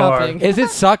in the like car. cupping. Is it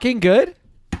sucking good?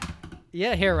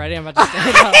 Yeah, here, ready? I'm about to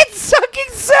stand up. It's sucking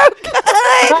so good.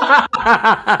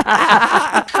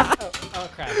 Oh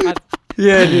crap!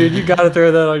 Yeah, dude, you gotta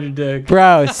throw that on your dick.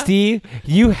 Bro, Steve,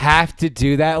 you have to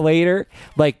do that later.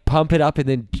 Like, pump it up and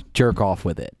then jerk off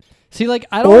with it. See, like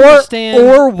I don't understand.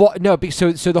 Or what? No,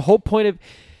 so the whole point of.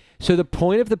 So the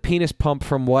point of the penis pump,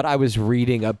 from what I was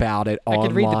reading about it I online.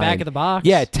 could read the back of the box.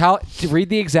 Yeah, read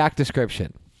the exact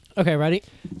description. Okay, ready?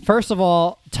 First of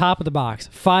all, top of the box,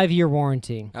 5-year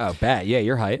warranty. Oh, bad. Yeah,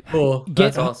 you're hype. Cool.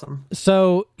 That's awesome.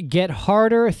 So get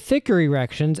harder, thicker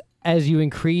erections as you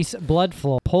increase blood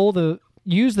flow.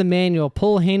 Use the manual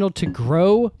pull handle to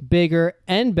grow bigger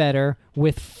and better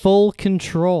with full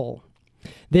control.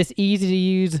 This easy to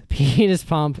use penis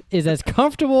pump is as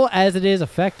comfortable as it is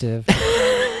effective.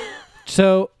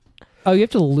 So, you have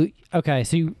to okay,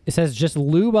 so it says just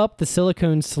lube up the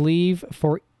silicone sleeve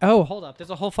for. Oh, hold up.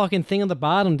 There's a whole fucking thing on the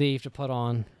bottom that you have to put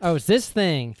on. Oh, it's this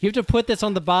thing. You have to put this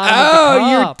on the bottom of the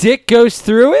your cup. dick goes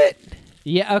through it?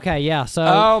 Yeah, okay, yeah. So,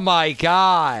 Oh my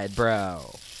god, bro.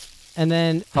 and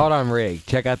then Hold on, Rig.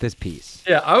 Check out this piece.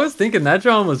 Yeah, I was thinking that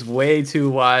drum was way too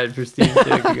wide for Steve's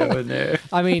dick to go in there.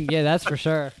 I mean, yeah, that's for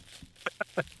sure.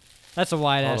 That's a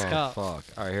wide ass cup. Fuck.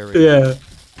 All right, here we go. Yeah.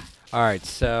 All right,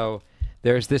 so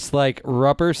there's this like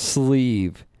rubber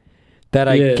sleeve that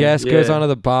I Yeah, guess goes yeah. onto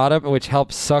the bottom, which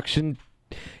helps suction.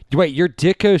 Wait, your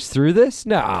dick goes through this?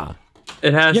 Nah.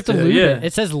 It has You have to lube yeah. it.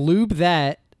 It says lube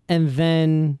that and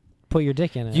then put your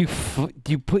dick in it.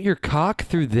 You put your cock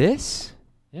through this?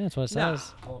 Yeah, that's what it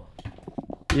says.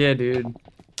 Yeah, dude.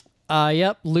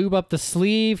 Yep. Lube up the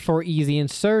sleeve for easy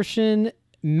insertion.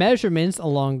 Measurements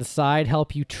along the side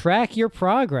help you track your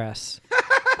progress.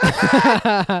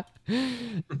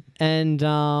 And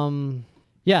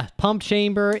yeah, pump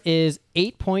chamber is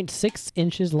 8.6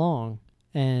 inches long,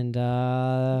 and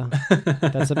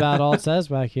that's about all it says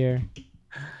back here.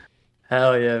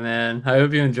 Hell yeah, man. I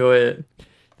hope you enjoy it.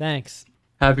 Thanks.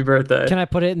 Happy birthday. Can I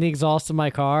put it in the exhaust of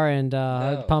my car and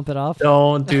No. pump it up?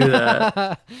 Don't do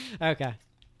that. Okay.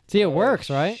 See, it works,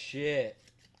 right? Shit.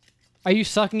 Are you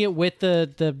sucking it with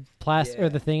the plastic or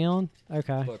the thing on?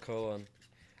 Okay. Look, hold on.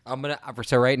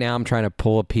 So right now I'm trying to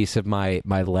pull a piece of my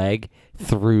leg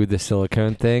through the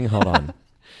silicone thing. Hold on.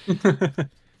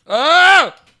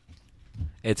 Oh!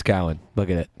 It's going. Look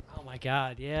at it. Oh my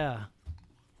god, yeah.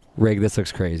 Rig, this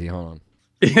looks crazy. Hold on.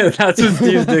 Yeah, that's what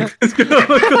Steve's dick is gonna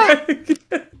look like.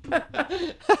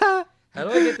 How do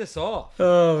I get this off?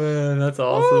 Oh man, that's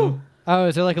awesome. Oh,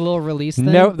 is there like a little release thing?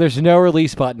 No, there's no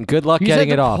release button. Good luck You getting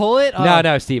said it to off. pull it? No, Oh.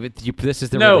 no, Steve. This is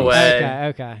the No release. way.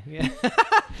 Okay. Yeah.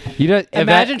 You don't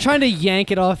Imagine trying to yank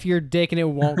it off your dick and it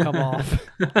won't come off.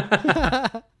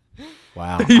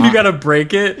 Wow. You gotta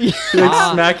break it. You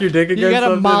like smack your dick against You gotta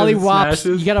something molly and it wop.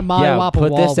 smashes. You gotta molly Yeah, wop a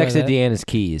put wall this next to with it. Deanna's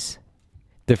keys.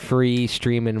 The free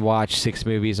stream and watch 6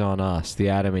 movies on us. The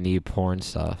Adam and Eve porn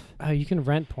stuff. Oh, you can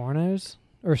rent pornos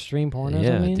or stream pornos.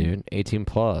 Yeah, I mean. dude. 18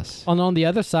 plus. On the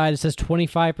other side, it says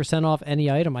 25% off any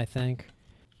item. I think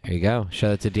There you go. Show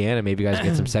that to Deanna. Maybe you guys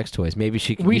get some sex toys. Maybe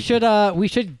she can. we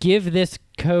should give this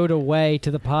code away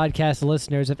to the podcast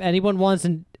listeners. If anyone wants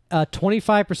a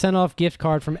 25% off gift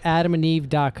card from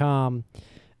AdamandEve.com,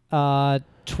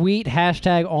 tweet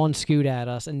 #OnScoot at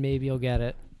us, and maybe you'll get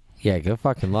it. Yeah, go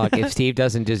fucking luck. If Steve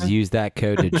doesn't just use that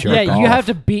code to jerk Yeah, you off. have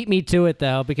to beat me to it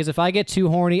though, because if I get too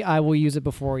horny, I will use it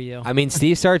before you. I mean,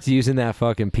 Steve starts using that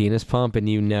fucking penis pump, and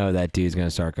you know that dude's gonna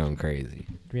start going crazy.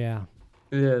 Yeah.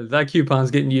 Yeah, that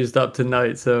coupon's getting used up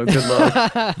tonight, so good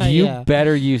luck. You Yeah.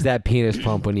 better use that penis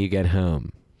pump when you get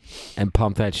home, and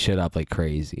pump that shit up like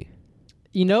crazy.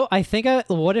 You know, I think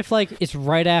what if like it's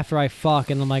right after I fuck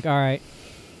and I'm like, all right.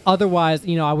 Otherwise,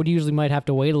 I would usually might have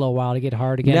to wait a little while to get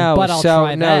hard again. No, but I'll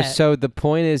try that. So the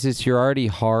point is you're already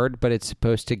hard, but it's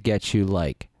supposed to get you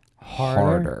like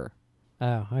harder.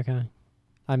 Oh, okay.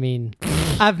 I mean,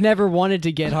 I've never wanted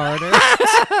to get harder.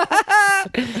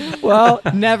 Well,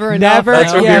 never enough. never-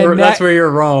 That's where, Yeah, that's where you're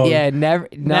wrong. yeah, never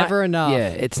enough. Yeah,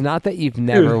 it's not that you've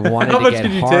never wanted how to much get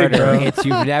could you take, harder. bro? It's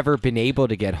you've never been able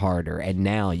to get harder, and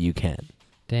now you can.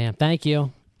 Damn, thank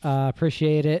you.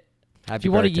 Appreciate it. Happy If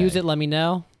you want to birthday. use it, let me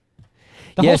know.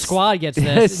 The Yes. whole squad gets this,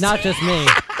 Yes. not just me.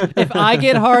 If I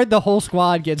get hard, the whole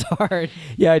squad gets hard.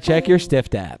 Yeah, check your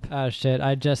Stiff app. Oh shit!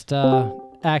 I just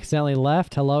accidentally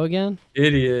left. Hello again.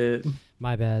 Idiot.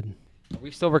 My bad.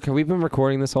 We still we've been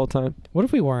recording this whole time. What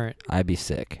if we weren't? I'd be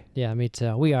sick. Yeah, me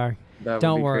too. We are. That would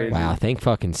Don't be worry. crazy. Wow, thank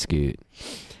fucking Scoot.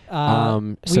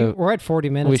 So we're at 40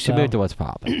 minutes. We should though. move to what's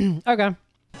poppin'. Okay.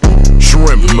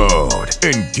 Shrimp mode.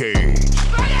 Engage.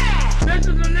 This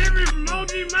is delivery from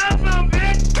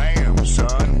Damn,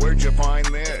 son, where'd you find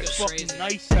this?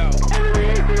 Nice out.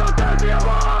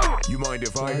 You mind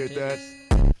if I hit that?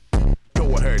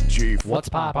 Go ahead, Chief. What's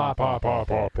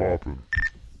poppin'?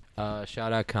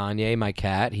 Shout out Kanye, my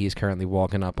cat. He's currently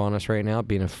walking up on us right now,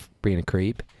 being a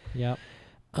creep. Yep.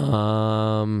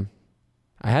 I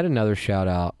had another shout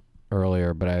out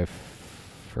earlier, but I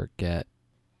forget.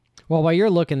 Well, while you're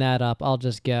looking that up, I'll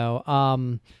just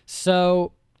go.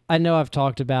 So I know I've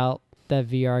talked about that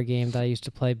VR game that I used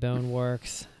to play,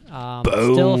 Boneworks.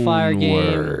 Still a fire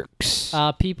game. Works.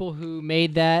 People who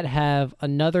made that have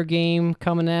another game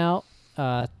coming out.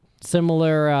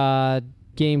 Similar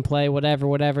gameplay,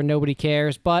 whatever. Nobody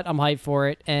cares, but I'm hyped for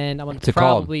it, and I'm gonna What's it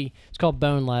called? It's called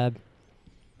Bone Lab,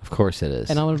 Of course it is.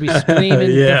 and I'm gonna be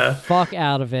screaming Yeah. the fuck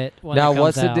out of it when Now, it comes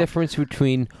what's the out. difference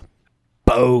between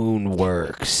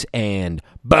Boneworks and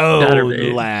Better Bone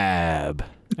be. Lab?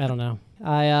 I don't know.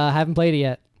 I haven't played it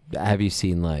yet. Have you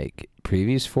seen like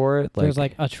previews for it? There's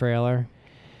like a trailer.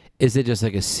 is it just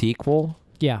like a sequel?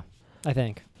 Yeah, I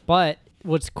think. But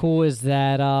what's cool is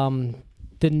that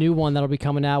the new one that'll be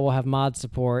coming out will have mod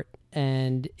support.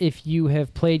 And if you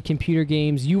have played computer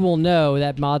games, you will know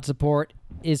that mod support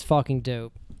is fucking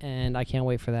dope. And I can't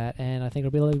wait for that. And I think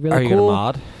it'll be really Are you cool. gonna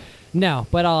mod? No,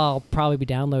 but I'll probably be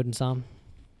downloading some.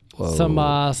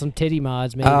 Whoa. Some titty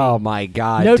mods, maybe. Oh my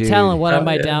god! no dude. telling what I Oh,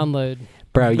 might yeah. download.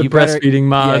 bro. The You better, breastfeeding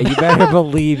mod. Yeah, you better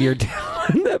believe you're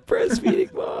downloading that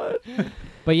breastfeeding mod.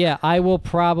 But yeah, I will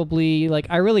probably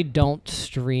I really don't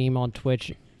stream on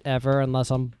Twitch ever unless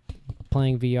I'm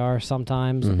playing VR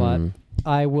sometimes, but Mhm.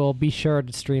 I will be sure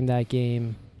to stream that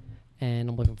game, and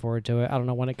I'm looking forward to it. I don't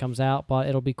know when it comes out, but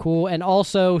it'll be cool. And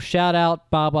also, shout out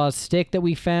Baba's stick that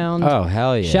we found. Oh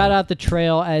hell yeah! Shout out the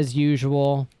trail as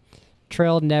usual.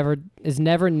 Trail is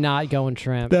never not going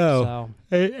shrimp. No. So.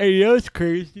 Hey, you know what's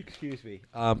crazy? Excuse me.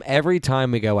 Every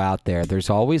time we go out there, there's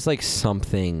always like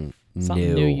something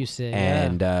Something new you see,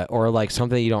 and or like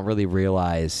something you don't really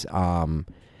realize.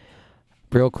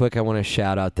 Real quick, I want to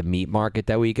shout out the meat market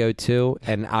that we go to,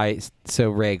 and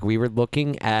Rig, we were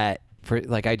looking at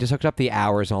I just looked up the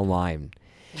hours online,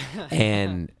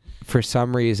 and for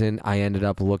some reason I ended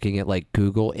up looking at like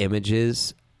Google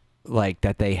Images, like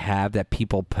that they have that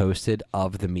people posted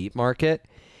of the meat market,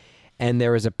 and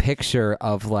there was a picture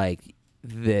of like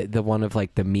the one of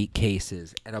like the meat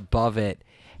cases, and above it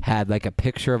had like a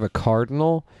picture of a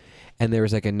cardinal, and there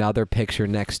was like another picture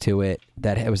next to it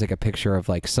that it was like a picture of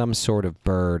like some sort of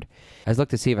bird. I looked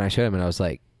to see it and I showed him and I was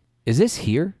like, is this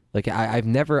here? Like I've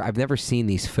never seen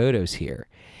these photos here.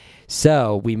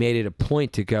 So we made it a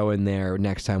point to go in there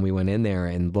next time we went in there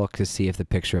and look to see if the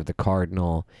picture of the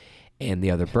cardinal and the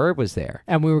other bird was there.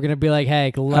 And we were gonna be like,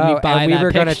 "Hey, let me buy and that we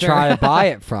were picture." try to buy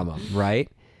it from him, right?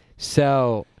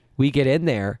 So we get in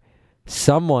there.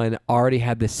 Someone already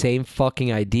had the same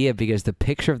fucking idea because the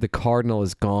picture of the cardinal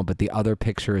is gone, but the other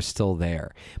picture is still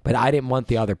there. But I didn't want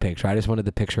the other picture. I just wanted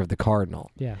the picture of the cardinal.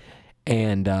 Yeah.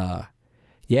 And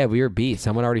yeah, we were beat.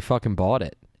 Someone already fucking bought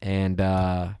it, and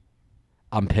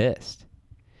I'm pissed.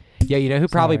 Yeah, you know who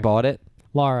probably Sorry. bought it?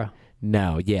 Laura.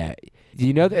 No, yeah.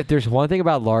 You know that there's one thing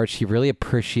about Laura, she really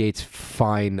appreciates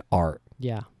fine art.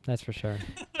 Yeah, that's for sure.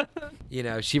 You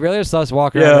know, she really just loves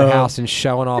walking around her Yeah. house and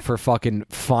showing off her fucking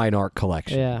fine art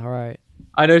collection. Yeah, all right.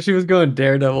 I know she was going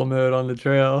Daredevil mode on the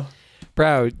trail.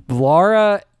 Bro,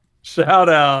 Laura, Shout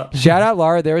out. shout out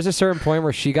Laura. There was a certain point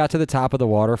where she got to the top of the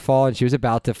waterfall and she was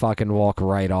about to fucking walk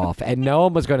right off. And no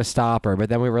one was going to stop her. But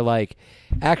then we were like,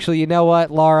 actually, you know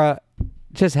what, Laura?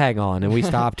 Just hang on. And we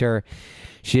stopped her.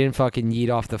 She didn't fucking yeet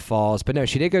off the falls. But no,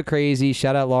 she did go crazy.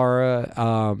 Shout out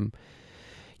Laura.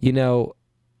 You know,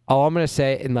 all I'm going to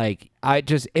say, and like,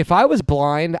 if I was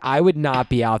blind, I would not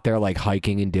be out there like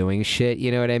hiking and doing shit.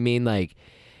 You know what I mean? Like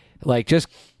just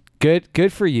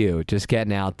good for you, just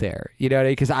getting out there. You know what I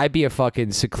mean? Because I'd be a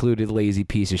fucking secluded, lazy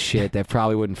piece of shit that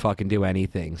probably wouldn't fucking do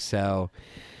anything. So,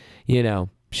 you know,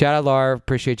 shout out Laura.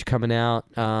 Appreciate you coming out.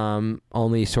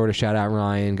 Only sort of shout out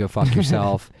Ryan. Go fuck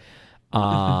yourself.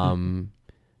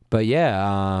 But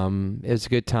yeah, it was a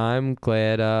good time.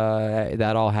 Glad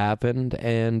that all happened,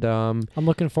 and I'm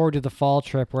looking forward to the fall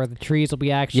trip where the trees will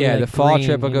be actually yeah, like, the fall green,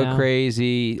 trip will you go know?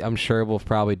 crazy. I'm sure we'll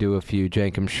probably do a few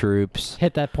Jankum Shroops.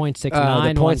 Hit that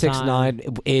 .69. The one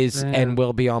 .69 is Yeah. and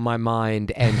will be on my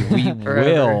mind, and we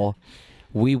Forever.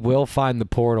 will find the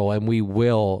portal, and we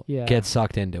will Yeah. get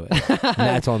sucked into it. And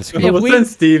that's on If screen. We'll we- send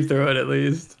Steve through it at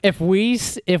least. If we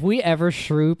ever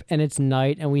shroop and it's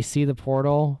night and we see the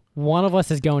portal, one of us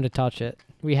is going to touch it.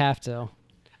 We have to.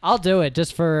 I'll do it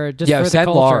just for the Send culture.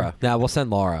 Laura. No, we'll send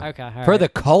Laura. Okay, all For right. the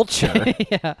culture.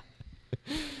 Yeah.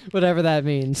 Whatever that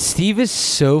means. Steve is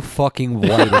so fucking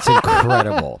white. It's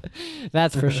incredible.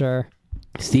 That's for sure.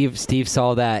 Steve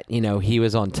saw that, he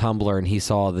was on Tumblr and he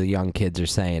saw the young kids are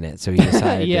saying it, so he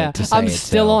decided Yeah, to say I'm it.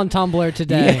 still on Tumblr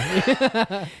today.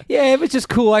 Yeah, it was just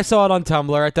cool. I saw it on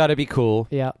Tumblr. I thought it'd be cool.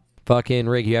 Yeah. Fucking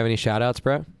Rig, you have any shout outs,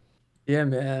 bro? Yeah,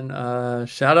 man.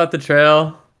 Shout out the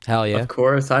trail. Hell yeah. Of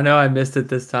course. I know I missed it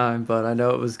this time, but I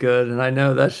know it was good, and I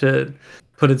know that shit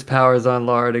put its powers on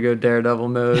Laura to go Daredevil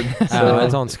mode. So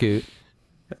It's on Scoot.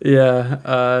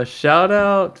 yeah. Shout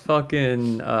out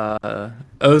fucking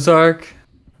Ozark.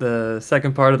 The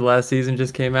second part of the last season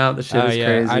just came out. The shit is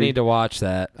crazy. I need to watch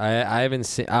that. I haven't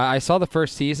seen. I saw the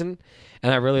first season,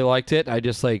 and I really liked it. I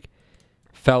just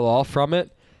fell off from it,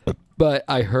 but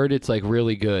I heard it's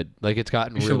really good. It's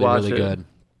gotten You should really watch really it. good.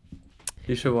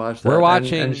 You should watch that. We're And-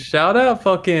 watching- and shout out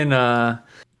fucking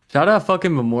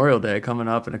Memorial Day coming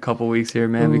up in a couple weeks here,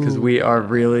 man, because we are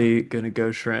really gonna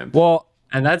go shrimp. Well,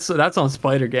 And that's on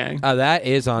Spider Gang. that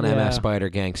is on Yeah. MF Spider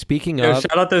Gang. Speaking Yo, of,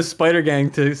 shout out those Spider Gang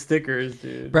to stickers,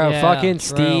 dude. bro, Yeah, fucking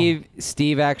true.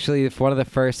 Steve actually, one of the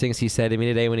first things he said to me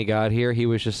today when he got here, he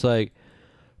was just like,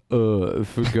 I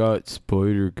forgot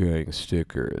Spider Gang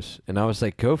stickers. And I was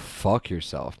like, go fuck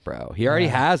yourself, bro. He already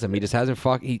has them. He just hasn't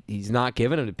he's not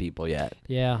giving them to people yet.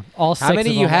 Yeah. All 6 How many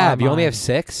of you them have? are You only mine. have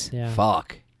 6? Yeah.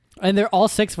 Fuck. And they're all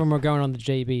 6 of them are going on the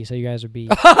JB, so you guys are beat.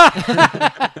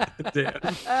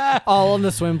 Damn. all on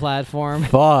the swim platform.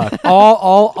 Fuck.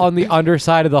 all on the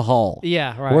underside of the hull.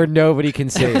 Yeah, right. Where nobody can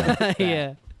see them.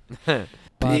 yeah.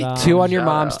 But, 2 on your shout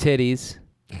mom's out. titties.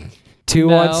 2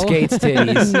 No. on Skate's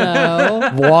titties.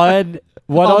 No. One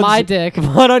On my dick.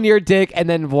 One on your dick, and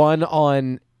then one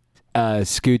on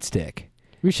Scoot's dick.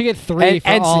 We should get 3 for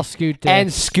and all s- Scoot And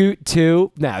dicks. Scoot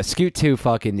 2. No, Scoot 2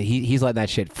 fucking, he's letting that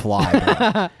shit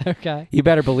fly, bro. Okay. You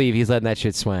better believe he's letting that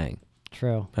shit swing.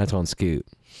 True. That's on Scoot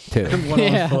 2. One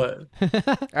Yeah. on foot.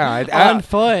 All right. On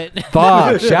foot.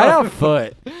 Fuck. Shout out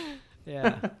Foot.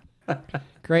 Yeah.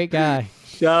 Great guy.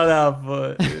 Shout out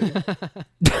foot.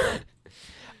 Dude.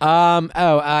 And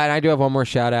I do have one more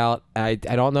shout out. I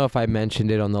don't know if I mentioned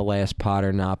it on the last pod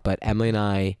or not, but Emily and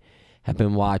I have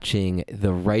been watching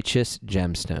The Righteous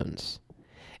Gemstones.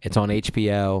 It's on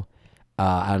HBO.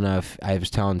 I don't know if I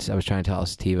was trying to tell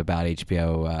Steve about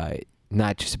HBO,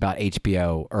 not just about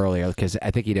HBO earlier, because I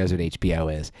think he knows what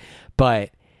HBO is. But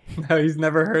No, he's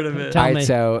never heard of it. Tell all me. right,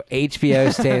 so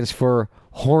HBO stands for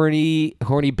horny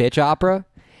bitch opera.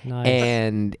 Nice.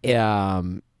 And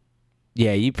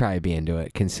yeah, you'd probably be into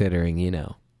it, considering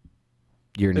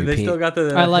your new They still got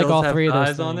the I like Hills all Have 3 of those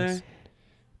thighs on things. there.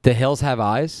 The Hills Have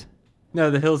Eyes. No,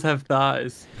 the hills have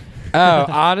thighs. Oh,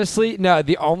 honestly, no.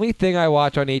 The only thing I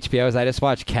watch on HBO is I just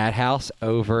watch Cat House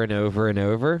over and over and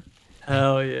over,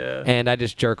 Hell yeah. and I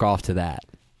just jerk off to that.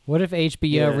 What if HBO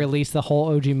Yeah. released the whole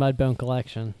OG Mudbone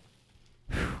collection?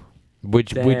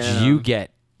 Would you Damn.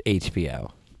 get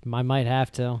HBO? I might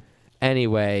have to.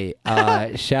 Anyway,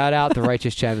 shout out The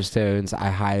Righteous Gemstones.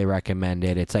 I highly recommend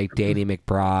it. It's like Danny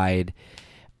McBride.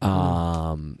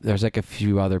 There's a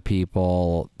few other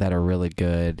people that are really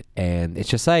good, and it's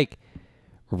just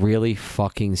really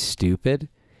fucking stupid,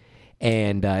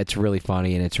 and it's really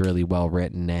funny, and it's really well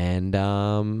written, and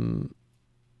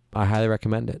I highly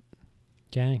recommend it.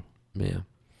 Gang. Yeah.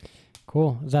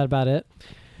 Cool. Is that about it?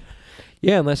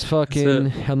 Yeah, unless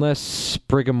it. unless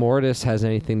Brigamortis has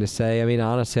anything to say. I mean,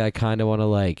 honestly, I kind of want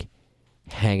to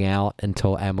hang out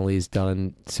until Emily's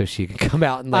done, so she can come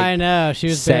out and I know. She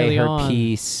was say barely her on.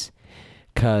 piece.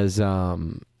 Cause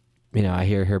I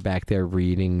hear her back there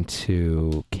reading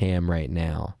to Cam right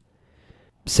now.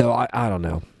 So I don't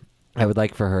know. I would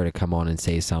like for her to come on and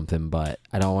say something, but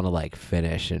I don't want to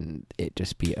finish and it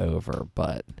just be over.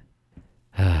 But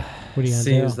What are you gonna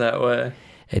Seems do? that way.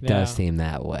 it does Yeah. seem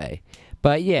that way.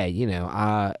 But yeah,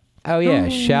 oh yeah,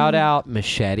 shout out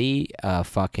Machete,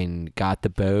 fucking got the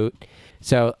boat.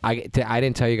 So I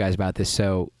didn't tell you guys about this.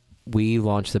 So we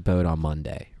launched the boat on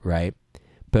Monday, right?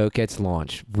 Boat gets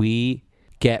launched. We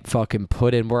get fucking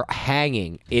put in. We're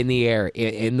hanging in the air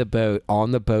in the boat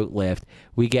on the boat lift.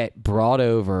 We get brought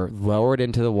over, lowered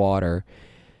into the water.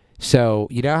 So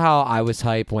you know how I was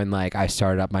hyped when I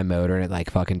started up my motor and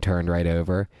it fucking turned right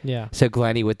over. Yeah. So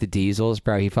Glenny with the diesels,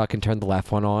 bro, he fucking turned the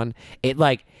left one on. It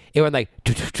went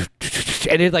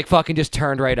and it fucking just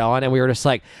turned right on, and we were just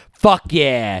fuck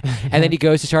yeah. And then he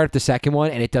goes to start up the second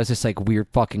one, and it does this weird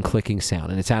fucking clicking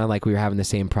sound, and it sounded like we were having the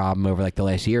same problem over the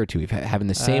last year or two. We've having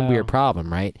the same weird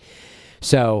problem, right?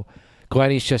 So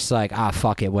Glenny's just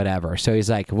fuck it, whatever. So he's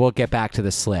we'll get back to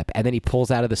the slip, and then he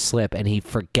pulls out of the slip, and he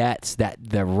forgets that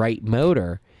the right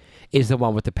motor is the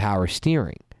one with the power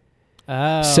steering.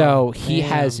 Oh. So he damn.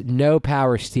 has no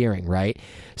power steering, right?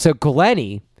 So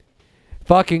Glenny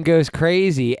fucking goes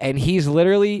crazy, and he's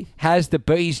literally has the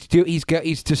boat. He's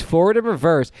just forward and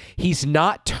reverse. He's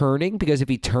not turning because if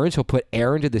he turns, he'll put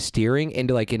air into the steering,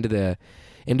 into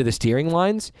the steering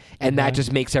lines, and that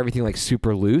just makes everything like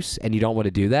super loose, and you don't want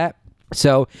to do that.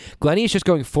 So Glenny is just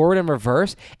going forward and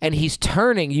reverse, and he's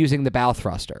turning using the bow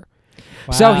thruster.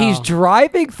 Wow. So he's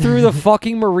driving through the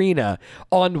fucking marina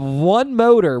on one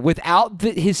motor without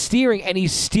his steering, and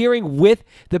he's steering with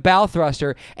the bow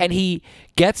thruster, and he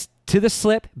gets to the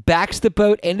slip, backs the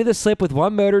boat into the slip with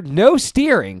one motor, no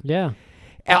steering. Yeah.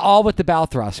 All with the bow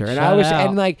thruster. And Shout out.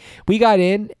 and like we got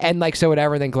in and like so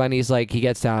whatever, and then Glenny's like he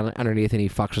gets down underneath and he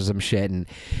fucks with some shit and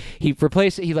he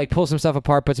like pulls some stuff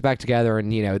apart, puts it back together,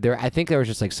 and you know, I think there was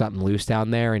just like something loose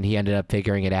down there and he ended up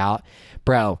figuring it out.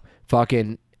 Bro,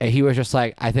 fucking he was just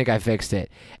like, I think I fixed it.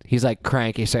 He's like,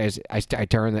 crank. He says, I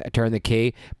turn the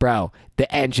key. Bro,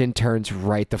 the engine turns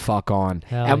right the fuck on.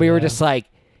 Hell and we were yeah. just like,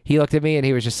 he looked at me and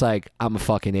he was just like, I'm a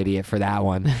fucking idiot for that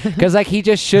one. Because, like, he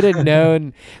just should have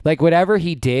known, like, whatever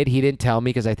he did, he didn't tell me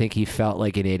because I think he felt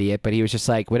like an idiot. But he was just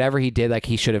like, whatever he did, like,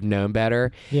 he should have known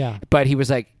better. Yeah. But he was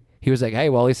like, hey,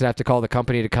 well, at least I have to call the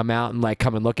company to come out and, like,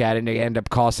 come and look at it. And it ended up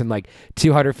costing, like,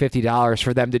 $250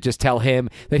 for them to just tell him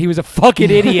that he was a fucking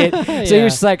idiot. So he Yeah.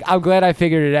 was just like, I'm glad I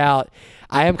figured it out.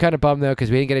 I am kind of bummed, though, because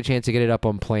we didn't get a chance to get it up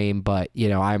on plane. But, you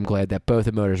know, I'm glad that both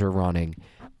the motors were running.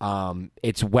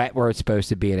 It's wet where it's supposed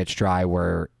to be and it's dry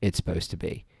where it's supposed to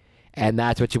be. And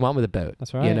that's what you want with a boat.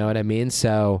 That's right. You know what I mean?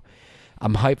 So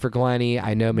I'm hyped for Glenny.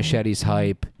 I know Machete's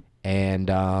hype. And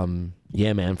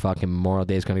yeah, man, fucking Memorial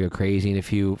Day is going to go crazy in a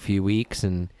few weeks.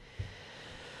 And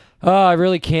I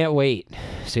really can't wait.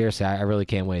 Seriously, I really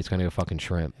can't wait. It's going to go fucking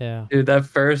shrimp. Yeah. Dude, that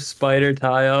first spider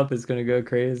tie up is gonna go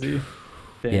crazy.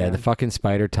 Yeah, Damn. the fucking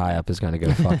spider tie up is going to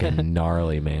go fucking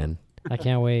gnarly, man. I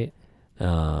can't wait.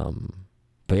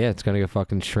 But yeah, it's gonna go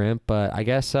fucking shrimp. But I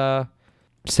guess so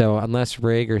unless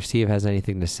Rig or Steve has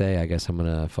anything to say, I guess I'm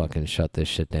gonna fucking shut this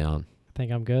shit down. I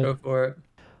think I'm Go good. for it.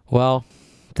 Well,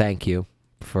 thank you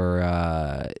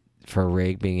for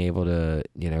Rig being able to,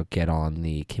 you know, get on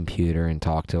the computer and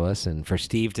talk to us, and for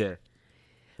Steve to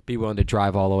be willing to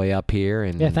drive all the way up here.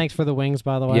 And Yeah, thanks for the wings,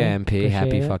 by the way. Yeah, MP, happy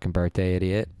Appreciate it. fucking birthday,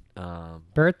 idiot.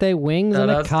 Birthday wings Shout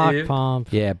and a out, cock Steve. pump.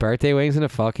 Yeah, birthday wings and a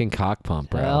fucking cock pump,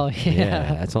 bro. Hell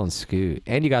yeah. That's on Scoot.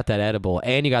 And you got that edible,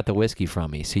 and you got the whiskey from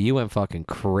me, so you went fucking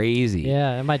crazy.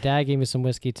 Yeah, and my dad gave me some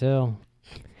whiskey too.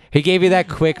 He gave you that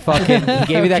quick fucking. He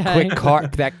gave you that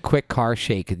Okay. quick car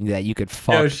shake that you could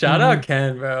fuck. Yo, shout out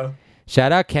Ken, bro.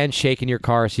 Shout out Ken shaking your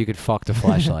car so you could fuck the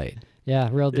flashlight. Yeah,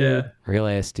 real dude. Yeah. Real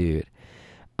ass dude.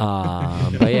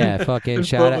 But yeah, fucking His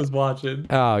shout foot out. was watching.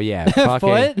 Oh yeah,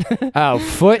 fucking. Foot? Oh,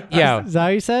 foot. Yo, Is that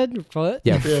what you said? Foot?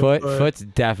 yeah, Yeah, foot. foot. Foot's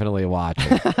definitely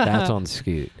watching. That's on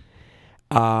Scoot.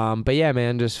 But yeah,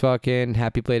 man, just fucking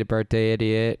happy belated birthday,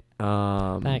 idiot.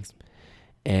 Thanks.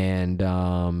 And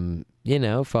you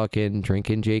know, fucking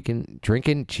drinking.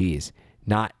 Jeez,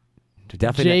 not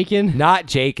definitely Jakin'? not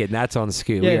Jakin'. That's on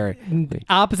Scoot. We Yeah, are.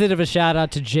 opposite of a shout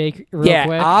out to Jake real Yeah,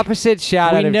 quick. opposite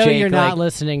shout out We of know Jake. you're not like,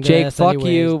 listening to Jake, this fuck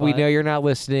anyways, you. We but- know you're not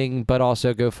listening, but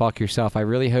also go fuck yourself. I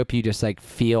really hope you just like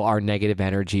feel our negative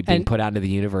energy being And- put out into the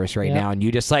universe right Yep. now, and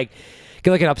you just like get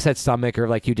like an upset stomach, or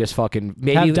like you just fucking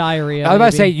maybe Have diarrhea. I was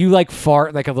about to say maybe. you like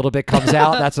fart, like a little bit comes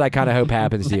out. That's what I kind of hope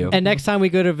happens to you. And next time we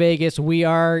go to Vegas, we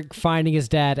are finding his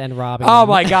dad and robbing Oh him.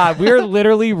 my God, we're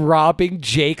literally robbing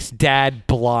Jake's dad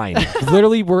blind.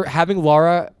 Literally, we're having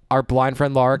Laura, our blind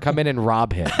friend Laura, come in and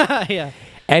rob him. Yeah.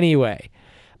 Anyway,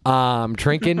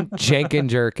 drinking, jankin',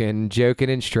 jerkin', joking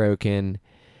and stroking,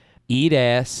 eat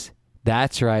ass.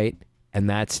 That's right, and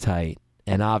that's tight,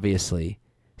 and obviously,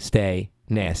 stay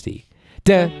nasty.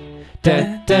 Da,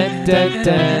 da, da, da, da,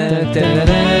 da, da,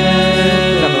 da.